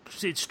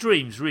 it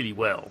streams really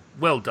well.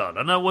 Well done.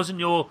 I know it wasn't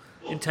your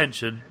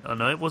intention,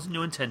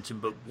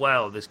 but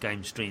wow, this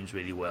game streams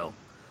really well.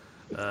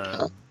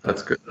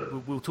 That's good.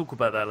 We'll talk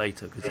about that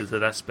later because there's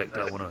an aspect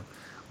I want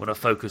to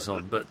focus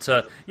on. But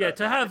to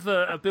have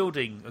a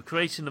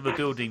creation of a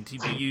building to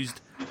be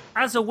used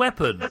as a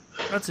weapon,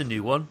 that's a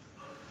new one.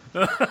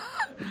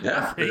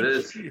 Yeah, it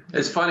is.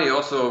 It's funny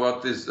also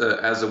about this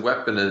as a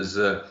weapon is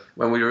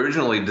when we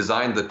originally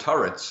designed the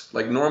turrets.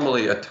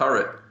 Normally a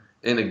turret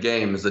in a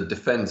game is a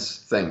defense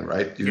thing,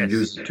 right? You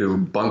use it to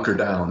bunker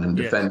down and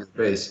defend your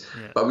base.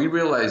 Yeah. But we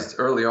realized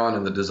early on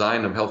in the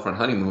design of Hellfront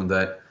Honeymoon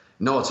that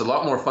no, it's a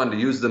lot more fun to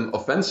use them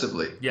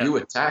offensively. Yeah. You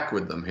attack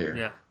with them here.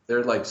 Yeah.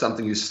 They're like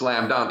something you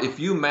slam down. If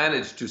you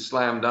manage to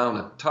slam down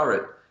a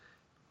turret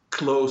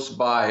close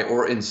by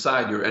or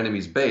inside your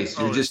enemy's base,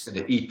 you're just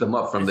going to eat them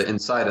up from the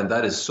inside, and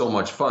that is so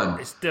much fun.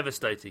 It's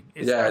devastating.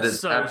 It is.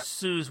 So as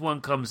soon as one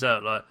comes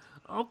out,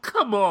 oh,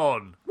 come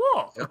on.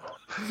 What?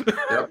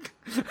 Yep.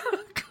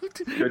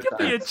 Give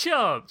me a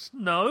chance.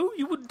 No,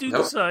 you wouldn't do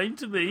the same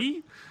to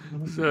me.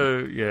 So,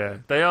 yeah,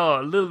 they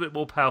are a little bit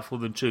more powerful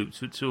than troops,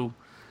 which will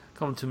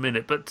come to a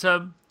minute. But,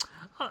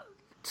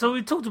 so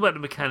we talked about the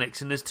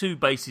mechanics, and there's two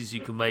bases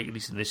you can make, at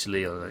least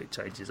initially. I know it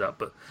changes up,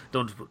 but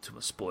don't want to put too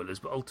much spoilers.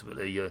 But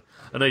ultimately,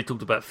 I know you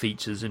talked about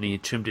features, and you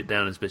trimmed it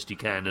down as best you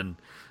can. And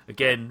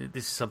again,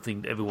 this is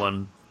something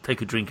everyone... Take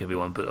a drink,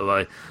 everyone.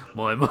 But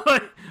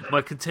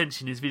my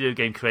contention is video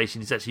game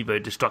creation is actually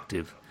very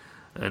destructive,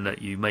 and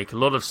that you make a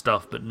lot of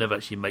stuff but never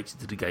actually makes it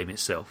to the game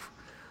itself.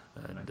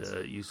 And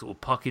you sort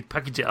of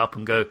package it up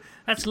and go,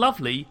 that's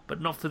lovely,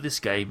 but not for this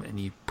game, and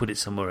you put it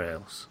somewhere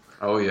else.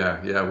 Oh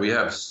yeah. We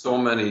have so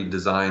many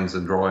designs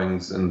and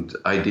drawings and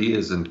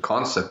ideas and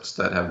concepts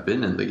that have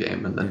been in the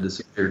game and then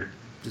disappeared.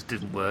 Just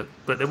didn't work,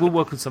 but they will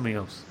work on something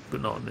else,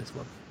 but not on this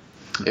one.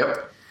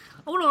 Yep.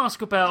 I want to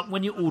ask about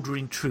when you're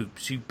ordering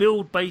troops. You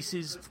build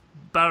bases,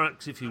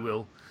 barracks, if you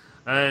will,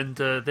 and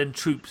then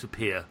troops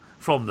appear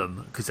from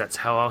them, because that's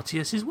how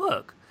RTSs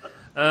work.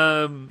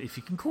 If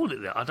you can call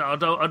it that. I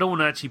don't want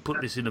to actually put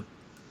this in a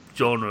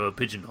genre or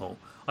pigeonhole.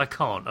 I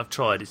can't. I've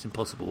tried. It's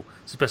impossible.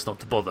 It's best not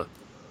to bother.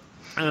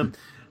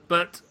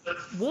 But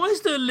why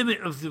is there a limit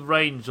of the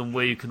range on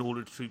where you can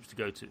order troops to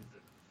go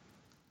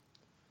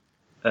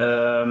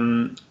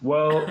to?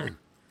 Well...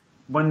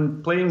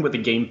 When playing with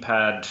the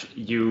gamepad,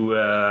 you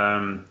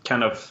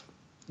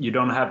you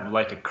don't have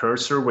a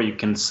cursor where you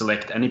can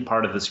select any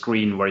part of the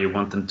screen where you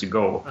want them to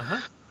go. Uh-huh.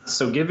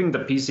 So giving the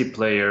PC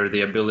player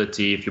the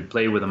ability, if you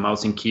play with a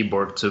mouse and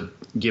keyboard, to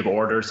give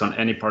orders on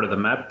any part of the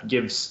map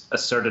gives a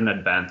certain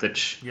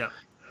advantage. Yeah.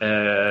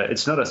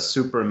 It's not a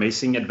super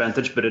amazing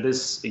advantage, but it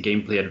is a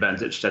gameplay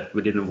advantage that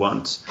we didn't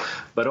want.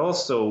 But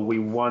also we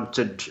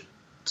wanted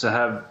to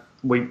have...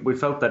 We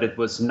felt that it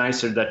was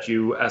nicer that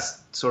you,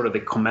 as sort of the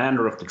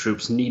commander of the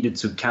troops, needed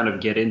to kind of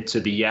get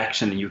into the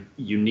action.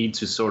 You need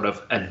to sort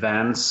of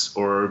advance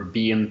or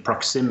be in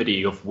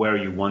proximity of where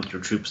you want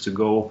your troops to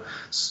go.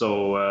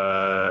 So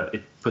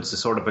it puts a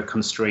sort of a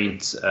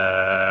constraint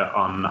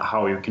on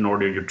how you can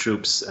order your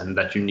troops, and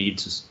that you need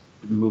to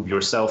move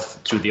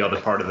yourself to the other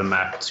part of the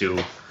map to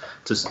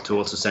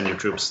also send your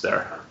troops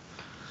there.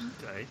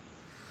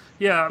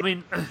 Yeah, I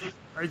mean,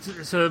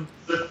 it's a.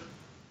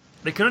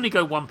 They can only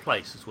go one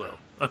place as well.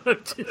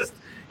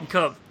 You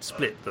can't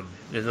split them.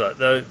 It's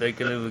like they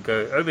can either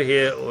go over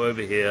here or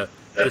over here.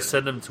 Just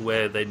send them to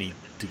where they need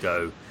to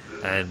go,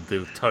 and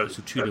the turrets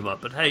will chew them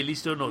up. But hey, at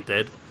least they're not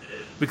dead,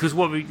 because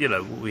what we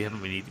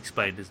haven't really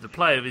explained is the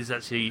player is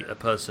actually a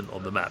person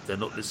on the map. They're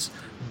not this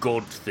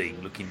god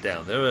thing looking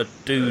down. They're a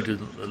dude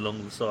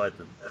alongside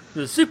them.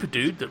 There's a super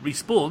dude that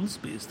respawns,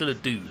 but it's still a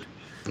dude.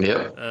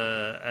 Yep.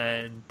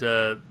 And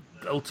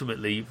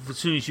ultimately, as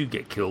soon as you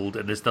get killed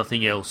and there's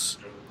nothing else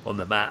on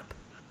the map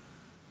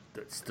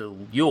that's still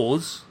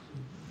yours,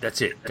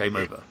 that's it. Game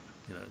over.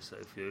 So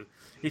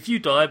if you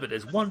die, but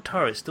there's one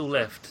turret still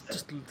left,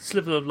 just a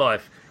sliver of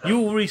life, you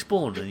will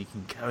respawn and you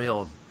can carry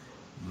on.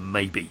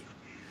 Maybe.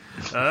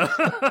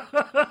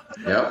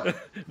 Yeah.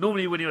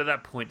 Normally, when you're at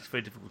that point, it's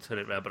very difficult to turn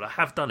it around, but I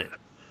have done it.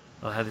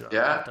 I have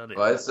done it.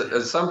 Well,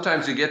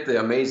 sometimes you get the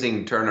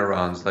amazing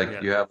turnarounds,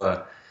 like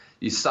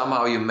you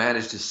somehow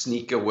manage to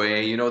sneak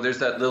away. There's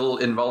that little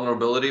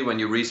invulnerability when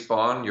you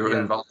respawn. You're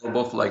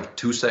invulnerable for like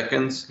 2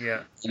 seconds.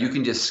 Yeah. You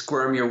can just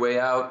squirm your way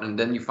out, and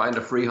then you find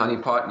a free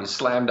honeypot, and you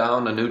slam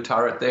down a new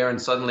turret there,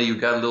 and suddenly you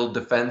got a little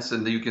defense,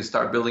 and then you can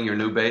start building your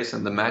new base,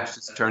 and the match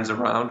just turns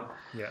around.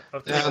 Yeah.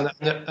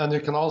 And you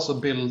can also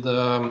build,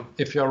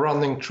 if you're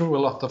running through a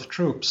lot of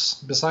troops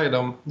beside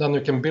them, then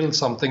you can build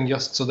something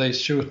just so they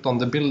shoot on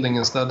the building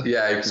instead.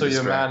 Yeah, so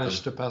you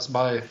manage to pass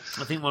by.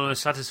 I think one of the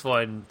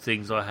satisfying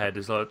things I had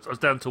is I was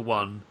down to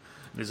one.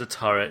 There's a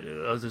turret.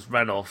 I just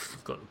ran off.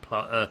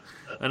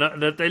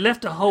 And they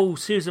left a whole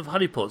series of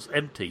honeypots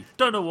empty.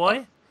 Don't know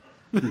why.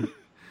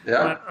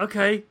 Yeah.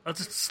 Okay, I'll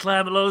just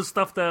slam a lot of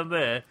stuff down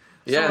there.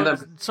 Yeah,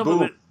 some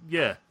of it.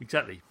 Yeah,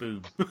 exactly.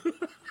 Boom.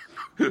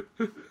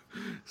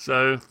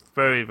 So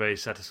very, very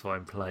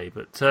satisfying play.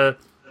 But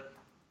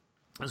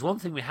there's one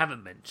thing we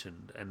haven't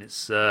mentioned, and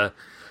it's a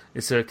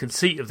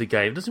conceit of the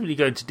game. It doesn't really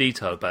go into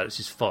detail about it. It's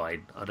just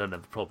fine. I don't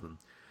have a problem.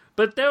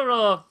 But there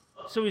are,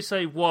 shall we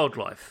say,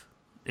 wildlife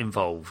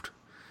involved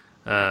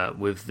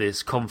with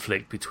this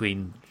conflict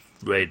between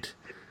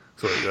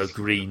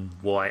green,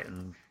 white,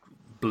 and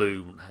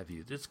blue, and what have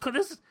you. There's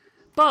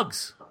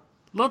bugs,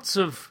 lots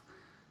of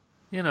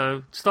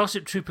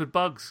Starship Trooper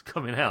bugs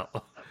coming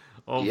out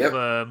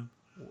of.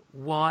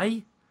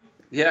 Why?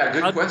 Yeah,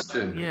 good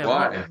question. Yeah,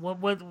 why?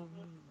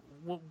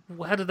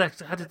 How did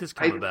this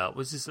come about?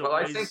 Was this? Well,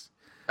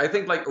 I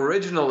think like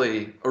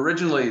originally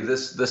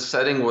this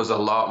setting was a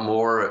lot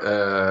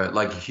more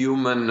like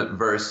human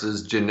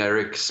versus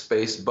generic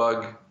space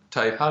bug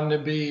type.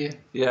 Honeybee.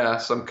 Yeah,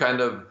 some kind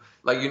of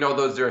like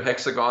those there are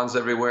hexagons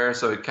everywhere,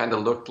 so it kind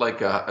of looked like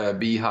a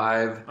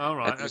beehive. All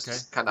right, okay.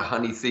 Kind of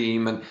honey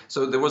theme, and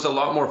so there was a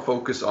lot more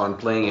focus on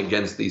playing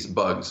against these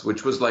bugs,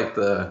 which was like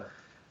the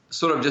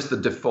sort of just the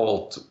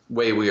default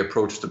way we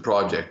approached the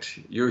project.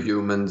 You're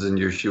humans and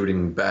you're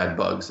shooting bad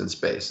bugs in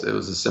space. It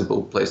was a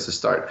simple place to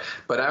start.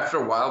 But after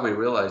a while, we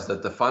realized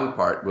that the fun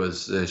part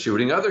was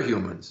shooting other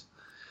humans.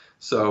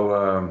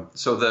 So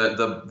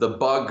the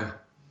bug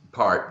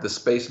part, the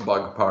space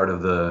bug part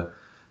of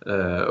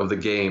the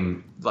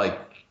game, like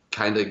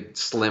kind of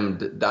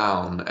slimmed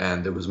down,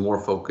 and there was more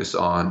focus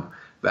on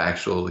the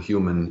actual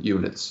human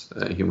units,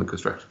 human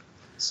construction.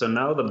 So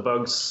now the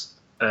bugs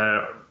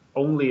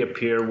only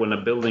appear when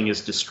a building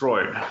is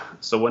destroyed.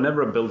 So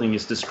whenever a building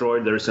is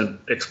destroyed, there's an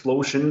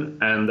explosion,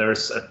 and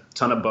there's a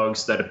ton of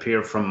bugs that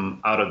appear from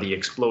out of the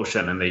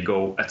explosion, and they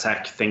go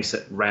attack things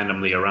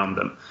randomly around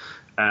them.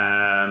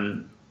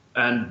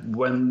 And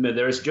when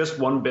there's just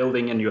one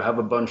building and you have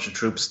a bunch of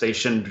troops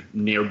stationed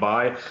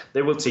nearby,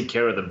 they will take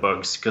care of the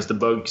bugs, because the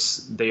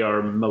bugs, they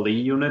are melee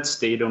units.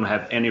 They don't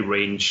have any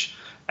range,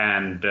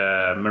 and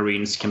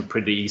Marines can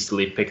pretty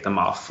easily pick them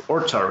off,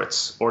 or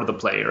turrets, or the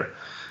player.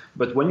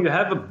 But when you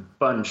have a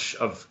bunch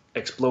of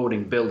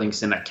exploding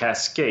buildings in a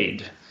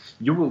cascade,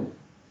 you will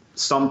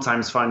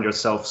sometimes find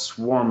yourself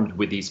swarmed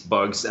with these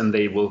bugs, and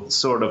they will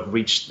sort of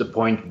reach the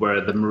point where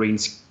the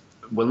Marines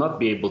will not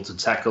be able to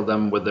tackle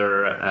them with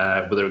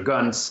their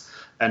guns,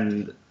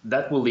 and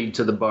that will lead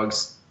to the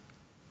bugs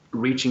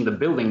reaching the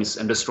buildings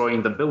and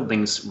destroying the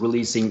buildings,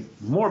 releasing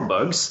more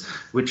bugs,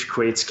 which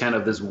creates kind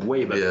of this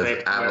wave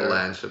effect.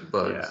 Avalanche of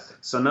bugs. Yeah.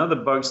 So now the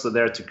bugs are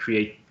there to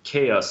create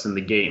chaos in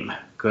the game,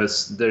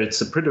 because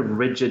it's a pretty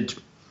rigid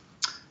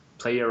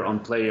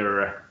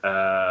player-on-player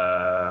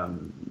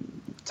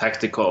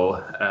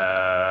tactical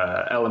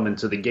element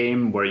to the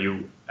game, where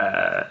you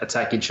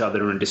attack each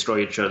other and destroy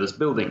each other's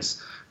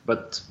buildings.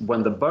 But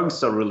when the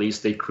bugs are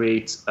released, they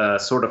create a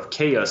sort of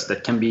chaos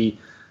that can be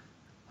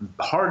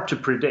hard to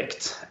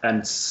predict,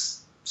 and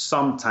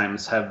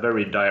sometimes have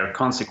very dire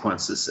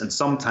consequences. And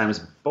sometimes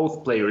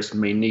both players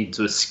may need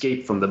to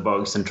escape from the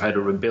bugs and try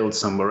to rebuild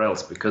somewhere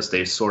else, because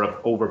they sort of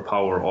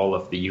overpower all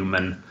of the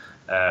human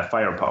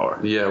firepower.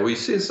 Yeah, we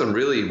see some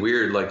really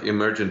weird, like,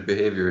 emergent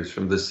behaviors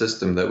from this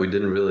system that we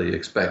didn't really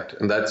expect.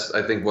 And that's,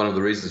 I think, one of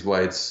the reasons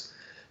why it's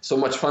so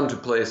much fun to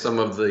play some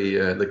of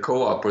the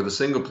co-op or the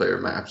single-player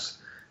maps.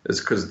 Is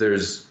because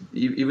there's,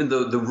 even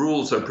though the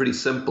rules are pretty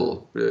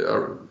simple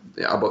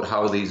about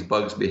how these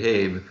bugs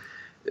behave,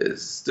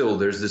 still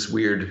there's this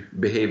weird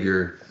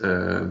behavior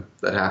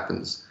that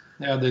happens.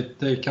 Yeah,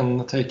 they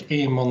can take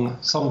aim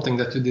on something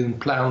that you didn't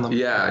plan them.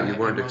 Yeah, you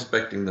weren't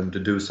expecting them to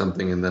do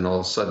something, and then all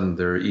of a sudden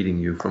they're eating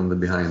you from the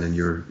behind, and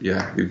you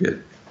get.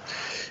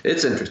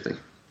 It's interesting.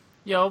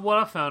 Yeah, what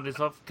I found is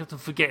I've kept on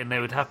forgetting they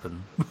would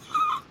happen.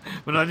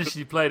 When I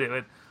initially played it, I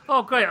went,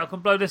 oh great, I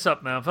can blow this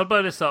up now. If I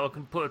blow this up, I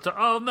can put it to...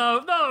 Oh,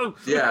 no!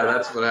 Yeah,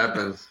 that's what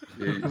happens.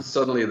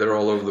 Suddenly they're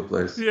all over the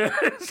place. Yeah,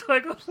 it's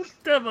like, oh,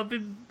 damn, I've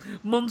been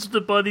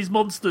monstered by these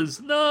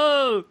monsters.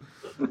 No!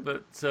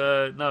 But,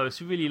 no,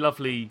 it's a really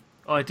lovely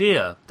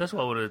idea. That's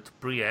why I wanted to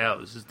bring it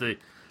out. It's just the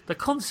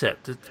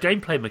concept, the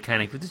gameplay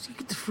mechanic.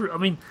 I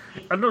mean,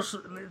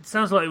 it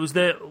sounds like it was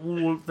there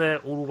all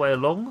the way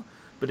along,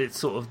 but it's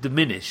sort of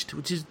diminished,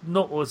 which is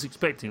not what I was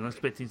expecting. I was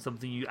expecting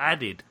something you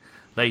added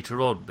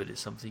later on, but it's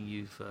something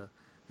you've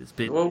it's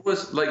been. Well, it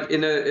was like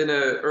in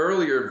a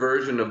earlier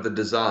version of the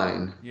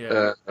design.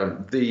 Yeah.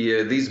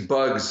 These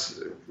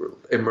bugs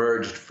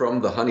emerged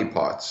from the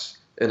honeypots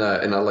in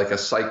a like a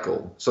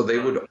cycle. So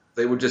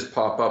they would just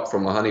pop up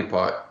from a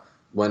honeypot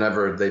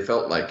whenever they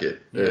felt like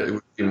it. Yeah. It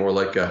would be more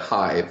like a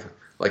hive,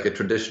 like a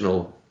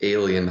traditional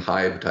alien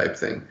hive type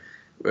thing.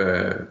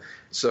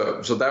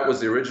 So that was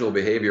the original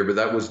behavior, but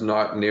that was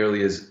not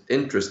nearly as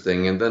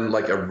interesting. And then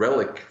like a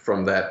relic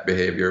from that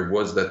behavior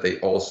was that they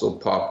also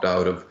popped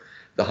out of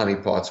the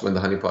honeypots when the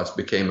honeypots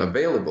became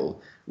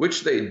available,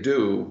 which they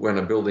do when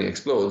a building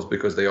explodes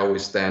because they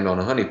always stand on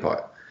a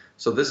honeypot.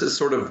 So this is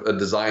sort of a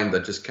design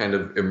that just kind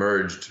of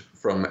emerged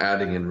from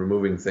adding and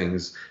removing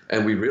things.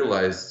 And we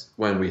realized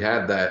when we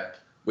had that,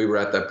 we were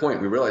at that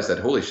point, we realized that,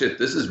 holy shit,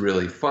 this is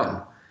really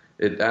fun.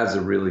 It adds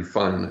a really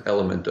fun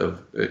element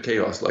of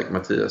chaos, like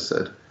Matthias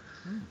said.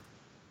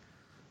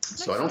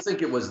 So I don't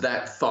think it was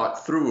that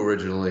thought through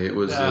originally. It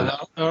was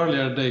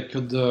earlier they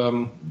could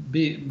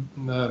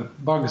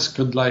bugs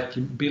could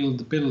like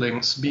build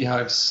buildings,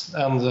 beehives,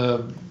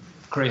 and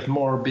create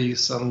more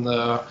bees and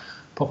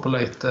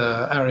populate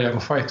the area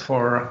and fight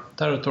for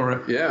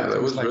territory. Yeah,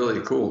 that was like really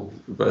cool,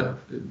 but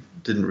it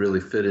didn't really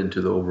fit into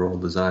the overall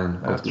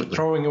design. Ultimately.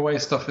 Throwing away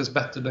stuff is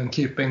better than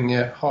keeping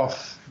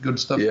half good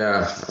stuff.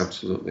 Yeah,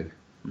 absolutely.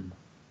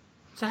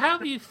 So how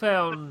have you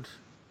found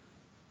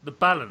the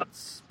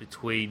balance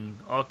between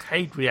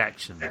arcade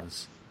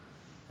reactions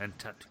and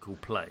tactical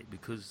play?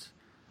 Because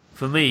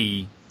for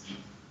me,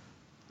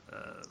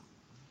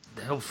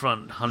 the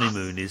Hellfront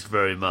Honeymoon is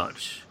very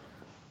much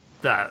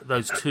that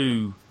those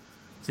two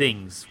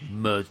things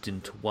merged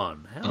into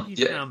one. How have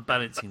you found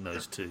balancing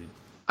those two?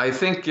 I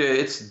think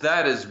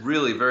that is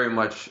really very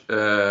much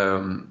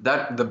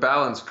that the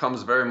balance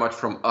comes very much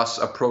from us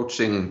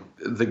approaching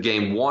the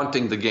game,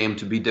 wanting the game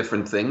to be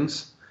different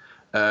things.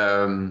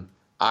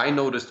 I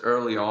noticed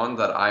early on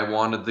that I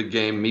wanted the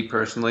game, me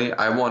personally,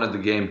 I wanted the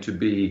game to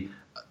be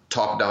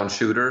top-down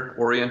shooter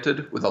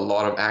oriented with a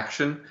lot of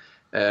action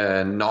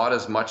and not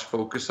as much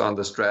focus on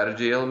the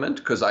strategy element,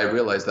 because I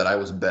realized that I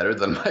was better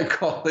than my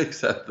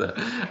colleagues at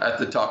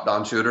the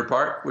top-down shooter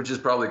part, which is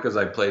probably because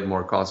I played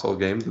more console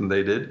games than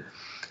they did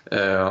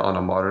on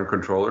a modern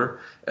controller.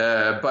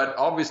 But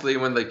obviously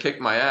when they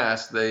kicked my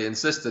ass, they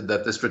insisted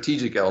that the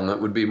strategic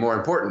element would be more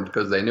important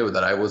because they knew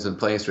that I wasn't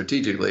playing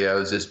strategically. I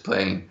was just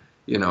playing,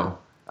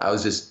 I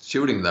was just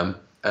shooting them.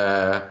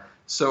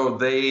 So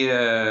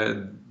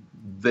they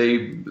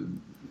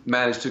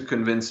managed to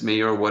convince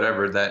me or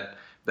whatever that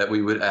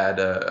we would add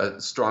a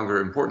stronger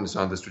importance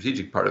on the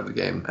strategic part of the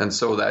game. And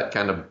so that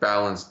kind of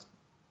balanced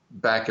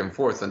back and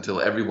forth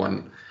until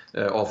everyone,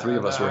 all three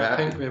of us were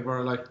happy. I think we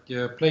were like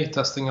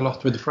playtesting a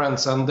lot with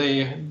friends, and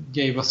they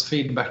gave us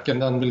feedback,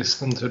 and then we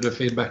listened to the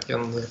feedback.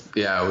 And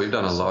yeah, we've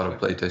done a lot of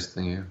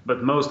playtesting here.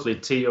 But mostly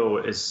Theo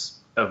is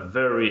a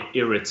very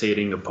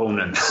irritating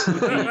opponent.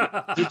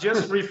 He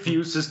just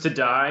refuses to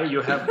die. You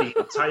have the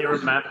entire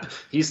map.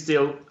 He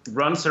still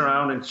runs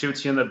around and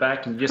shoots you in the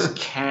back, and you just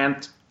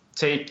can't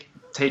take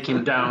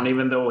him down,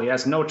 even though he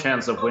has no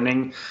chance of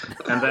winning.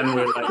 And then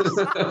we're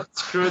like,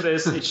 screw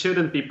this, it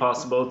shouldn't be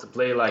possible to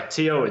play like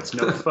Theo, it's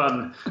no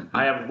fun.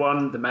 I have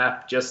won the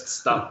map, just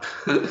stop.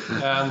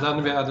 And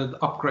then we added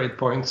upgrade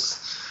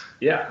points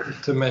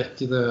to make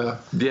the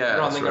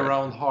running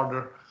around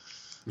harder.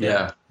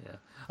 Yeah.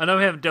 I know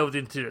we haven't delved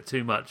into it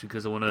too much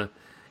because I want to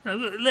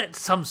let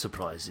some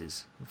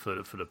surprises for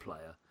the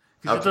player.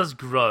 Because it does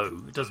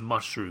grow, it does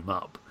mushroom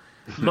up.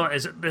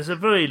 There's a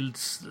very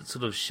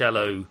sort of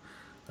shallow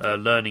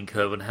learning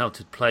curve on how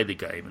to play the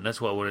game, and that's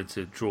what I wanted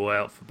to draw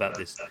out about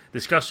this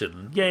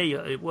discussion. Yeah,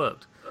 it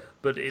worked,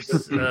 but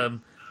it's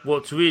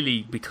what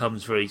really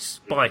becomes very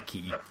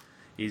spiky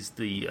is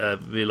the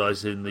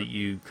realizing that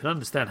you can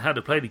understand how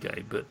to play the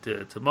game, but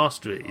to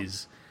master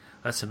it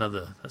that's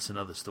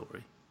another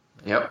story.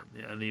 Yep.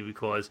 And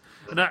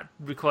that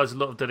requires a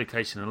lot of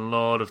dedication and a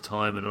lot of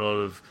time and a lot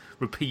of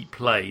repeat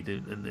play,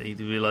 and he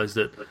realised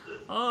that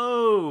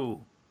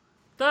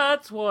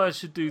that's why I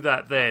should do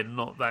that then,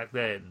 not back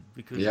then.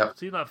 Because it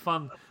seemed like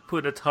fun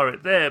putting a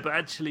turret there, but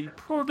actually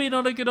probably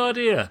not a good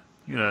idea,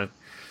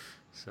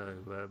 So,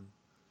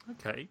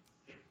 okay.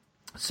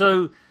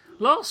 So,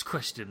 Last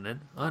question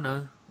then. I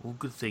know, all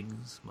good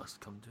things must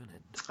come to an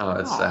end. Oh,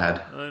 it's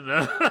sad. I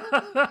know.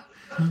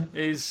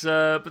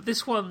 But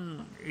this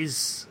one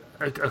is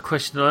a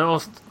question I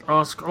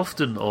ask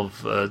often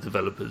of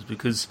developers,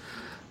 because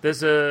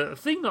there's a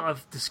thing that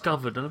I've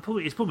discovered, and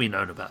it's probably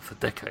known about for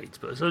decades,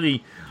 but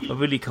I've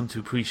really come to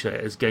appreciate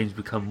it as games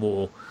become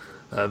more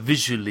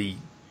visually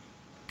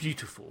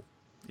beautiful,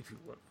 if you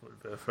want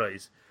a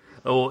phrase,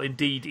 or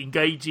indeed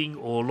engaging,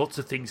 or lots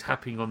of things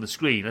happening on the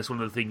screen. That's one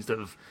of the things that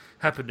have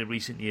happened in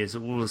recent years,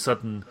 that all of a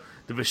sudden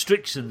the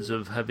restrictions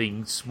of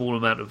having small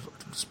amount of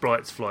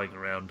sprites flying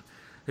around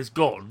has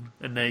gone,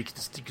 and now you can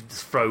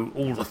just throw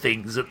all the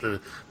things at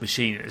the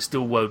machine and it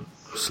still won't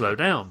slow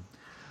down.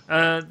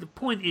 The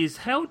point is,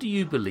 how do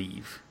you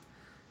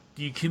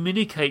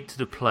communicate to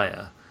the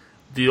player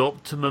the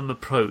optimum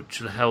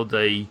approach and how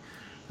they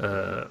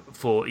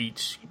for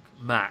each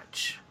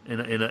match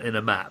in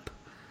a map?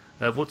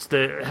 How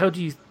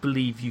do you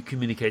believe you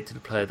communicate to the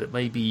player that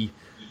maybe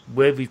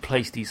where we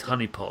place these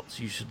honeypots,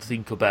 you should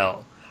think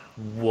about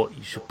what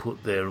you should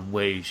put there and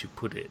where you should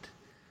put it?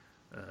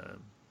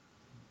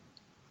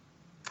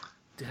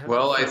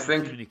 I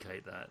think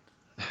communicate that.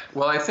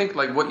 Well, I think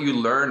like what you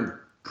learn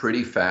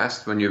pretty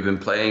fast when you've been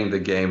playing the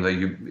game,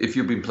 if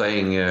you've been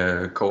playing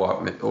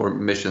co-op or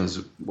missions,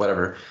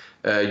 whatever,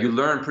 you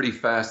learn pretty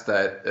fast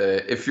that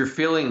if you're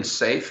feeling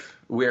safe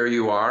where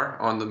you are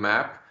on the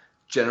map,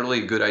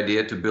 generally a good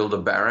idea to build a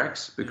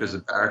barracks, because the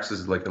barracks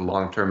is like a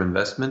long-term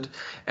investment.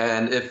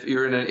 And if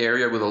you're in an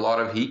area with a lot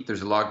of heat,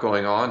 there's a lot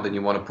going on, then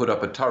you want to put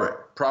up a turret,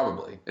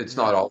 probably. It's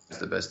not always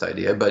the best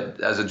idea, but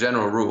as a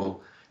general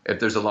rule, if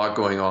there's a lot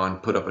going on,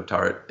 put up a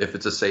turret. If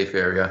it's a safe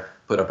area,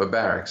 put up a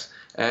barracks.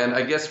 And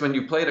I guess when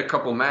you played a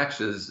couple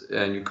matches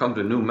and you come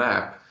to a new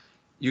map,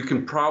 you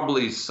can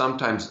probably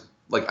sometimes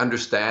like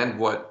understand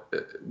what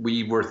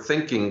we were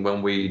thinking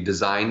when we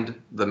designed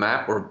the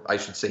map, or I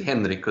should say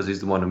Henry, because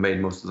he's the one who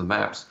made most of the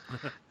maps.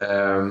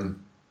 Because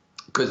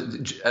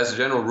as a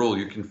general rule,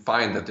 you can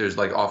find that there's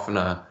like often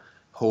a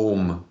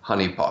home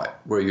honeypot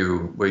where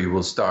you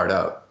will start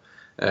out,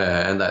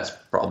 and that's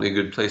probably a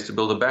good place to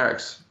build a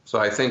barracks. So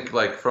I think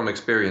like from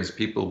experience,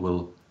 people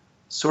will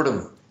sort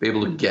of be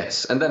able to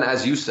guess. And then,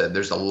 as you said,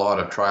 there's a lot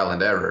of trial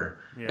and error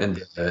in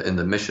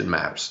the mission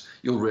maps.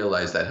 You'll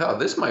realize that,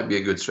 this might be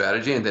a good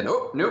strategy, and then,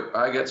 nope,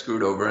 I get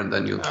screwed over, and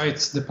then you'll...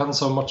 It depends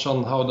so much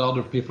on how the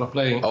other people are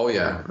playing. Oh,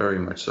 yeah, very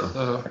much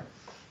so.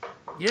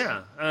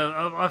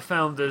 I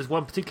found there's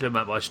one particular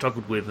map I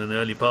struggled with in the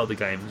early part of the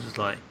game. It was just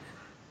like,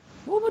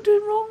 what am I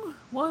doing wrong?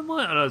 Why am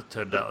I... And it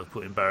turned out I was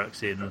putting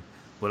barracks in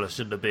where I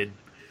shouldn't have been.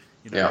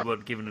 I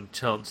wasn't giving them a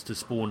chance to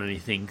spawn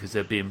anything because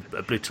they're being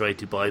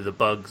obliterated by either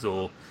bugs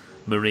or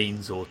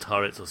marines or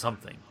turrets or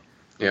something.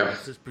 Yeah,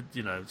 it's just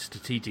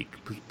strategic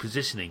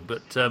positioning,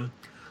 but and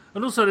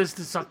also there's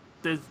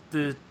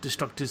the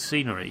destructive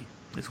scenery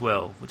as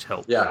well, which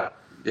helps. Yeah,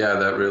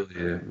 that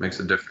really makes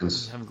a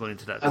difference. We haven't gone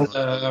into that.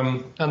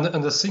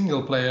 And the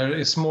single player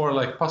is more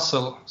like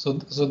puzzle, so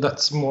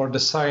that's more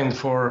designed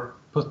for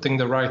putting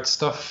the right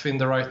stuff in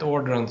the right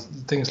order and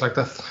things like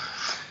that.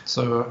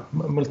 So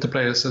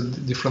multiplayer is a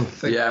different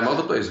thing. Yeah,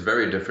 multiplayer is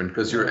very different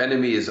because your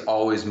enemy is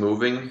always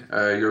moving.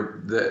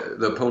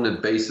 The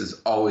opponent base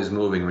is always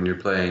moving when you're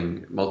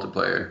playing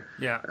multiplayer.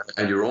 Yeah.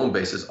 And your own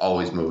base is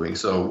always moving.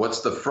 So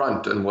what's the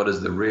front and what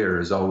is the rear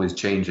is always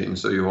changing.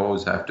 So you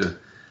always have to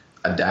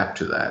adapt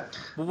to that.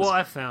 Well, what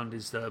I found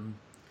is, I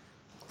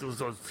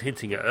was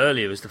hinting at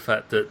earlier, is the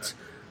fact that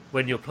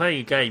when you're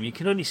playing a game, you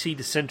can only see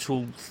the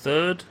central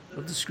third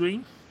of the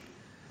screen.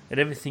 And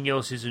everything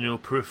else is in your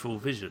peripheral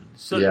vision.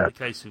 It's certainly the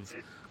case of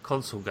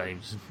console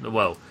games.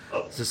 Well,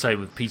 it's the same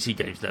with PC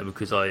games now,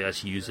 because I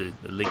actually use a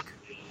link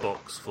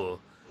box for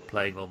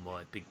playing on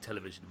my big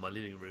television in my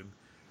living room.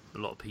 A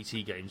lot of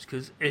PC games,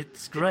 because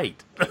it's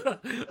great.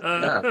 But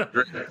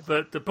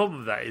the problem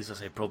with that is, I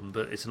say problem,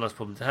 but it's a nice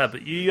problem to have,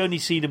 but you only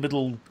see the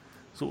middle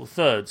sort of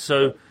third.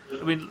 So,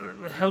 I mean,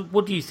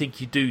 what do you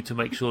think you do to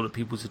make sure that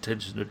people's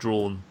attention are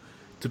drawn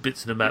to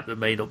bits of the map that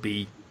may not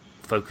be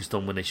focused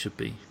on when they should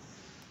be?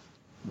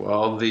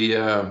 Well, the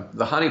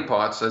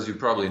honeypots, as you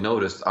probably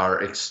noticed,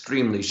 are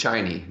extremely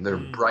shiny. They're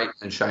bright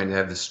and shiny. They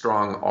have this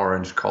strong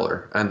orange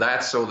color. And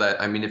that's so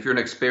that, I mean, if you're an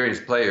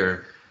experienced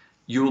player,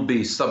 you'll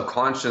be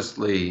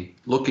subconsciously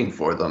looking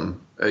for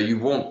them.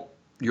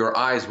 Your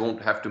eyes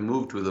won't have to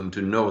move to them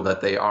to know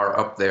that they are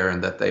up there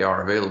and that they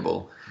are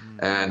available.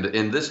 And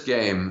in this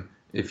game,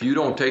 if you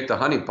don't take the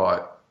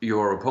honeypot,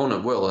 your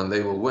opponent will, and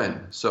they will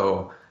win.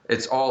 So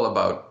it's all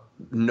about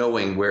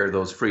knowing where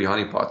those free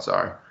honeypots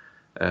are.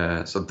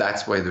 So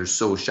that's why they're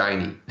so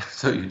shiny.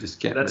 So you just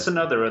can't. That's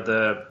another of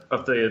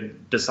the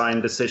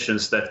design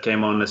decisions that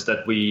came on, is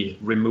that we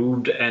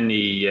removed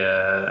any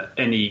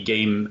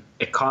game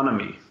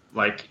economy.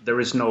 Like,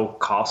 there is no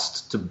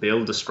cost to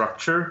build a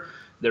structure.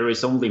 There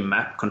is only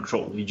map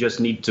control. You just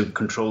need to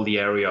control the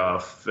area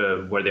of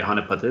where the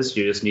honeypot is.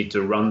 You just need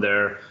to run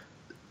there,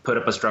 put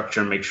up a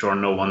structure and make sure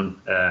no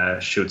one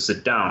shoots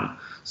it down.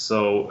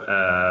 So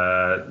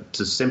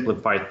to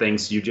simplify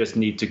things, you just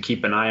need to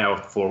keep an eye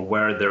out for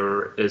where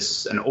there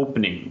is an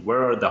opening.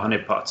 Where are the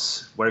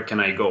honeypots? Where can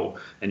I go?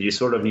 And you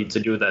sort of need to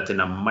do that in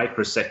a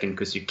microsecond,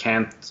 because you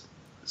can't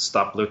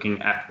stop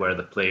looking at where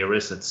the player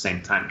is at the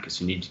same time,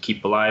 because you need to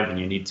keep alive and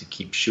you need to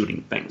keep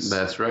shooting things.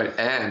 That's right.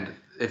 And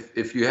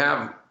if you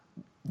have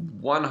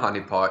one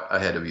honeypot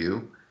ahead of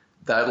you,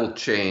 that'll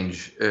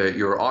change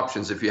your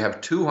options. If you have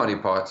 2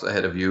 honeypots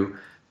ahead of you,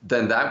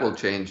 then that will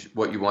change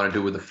what you want to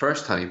do with the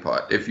first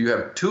honeypot. If you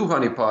have 2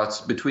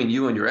 honeypots between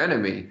you and your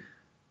enemy,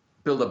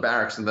 build a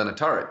barracks and then a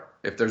turret.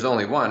 If there's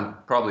only one,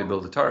 probably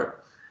build a turret.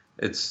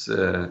 It's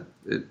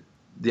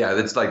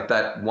it's like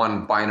that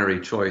one binary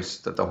choice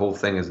that the whole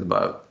thing is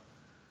about.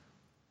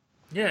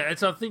 Yeah, and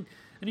so I think,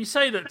 and you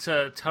say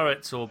that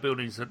turrets or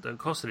buildings don't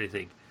cost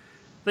anything.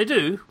 They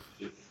do.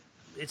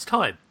 It's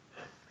time.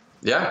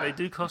 Yeah, they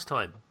do cost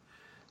time.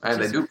 And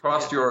they do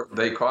cost your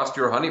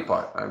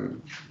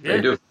honeypot.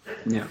 They do.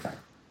 Yeah.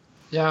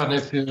 Yeah, and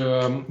if you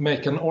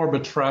make an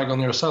orbit frag on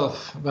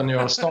yourself when you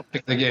are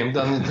starting the game,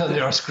 then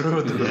you are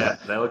screwed. Yeah,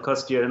 that will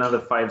cost you another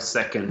 5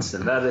 seconds,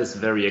 and that is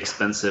very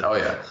expensive. Oh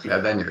yeah,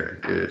 then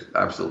you're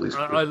absolutely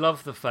screwed. I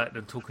love the fact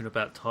that talking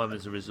about time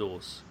as a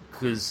resource,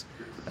 because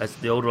as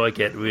the older I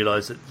get, I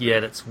realise that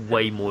that's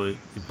way more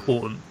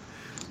important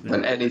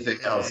than anything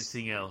else.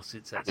 Anything else,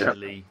 it's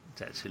actually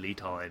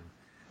time,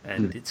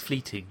 and it's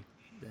fleeting.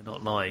 They're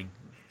not lying.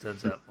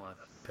 Turns out my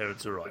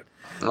parents are right.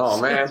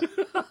 Oh, man.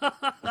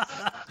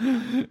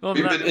 We've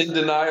been in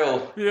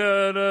denial.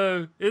 Yeah,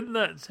 no. In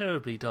that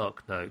terribly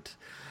dark note,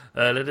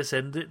 let us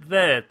end it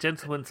there.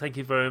 Gentlemen, thank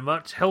you very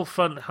much.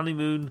 Hellfront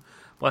Honeymoon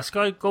by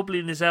Sky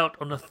Goblin is out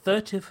on the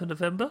 30th of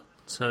November,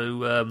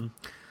 so a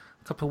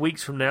couple of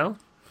weeks from now,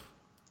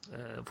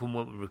 from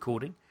what we're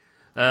recording.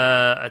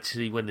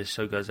 Actually, when this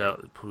show goes out,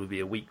 it'll probably be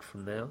a week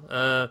from now.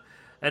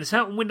 And it's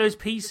out on Windows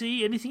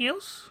PC. Anything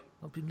else?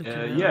 I've been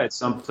looking it's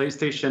on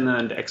PlayStation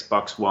and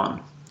Xbox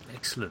One.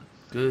 Excellent.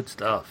 Good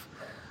stuff.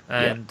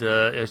 And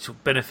it's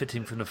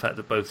benefiting from the fact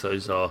that both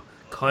those are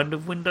kind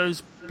of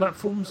Windows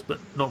platforms, but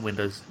not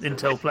Windows,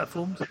 Intel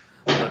platforms,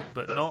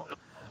 but not.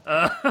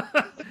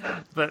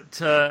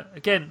 But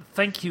again,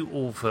 thank you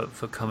all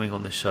for coming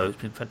on the show.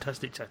 It's been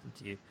fantastic chatting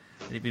to you.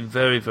 And you've been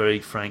very, very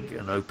frank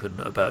and open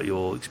about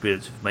your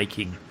experience of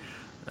making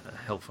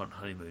Hellfront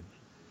Honeymoon.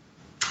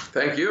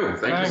 Thank you.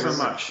 Thank you so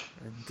much.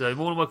 And you're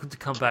more than welcome to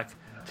come back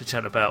to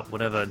chat about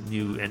whatever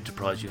new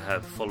enterprise you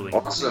have following.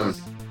 Awesome.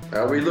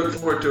 We look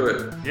forward to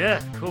it.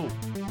 Yeah, cool.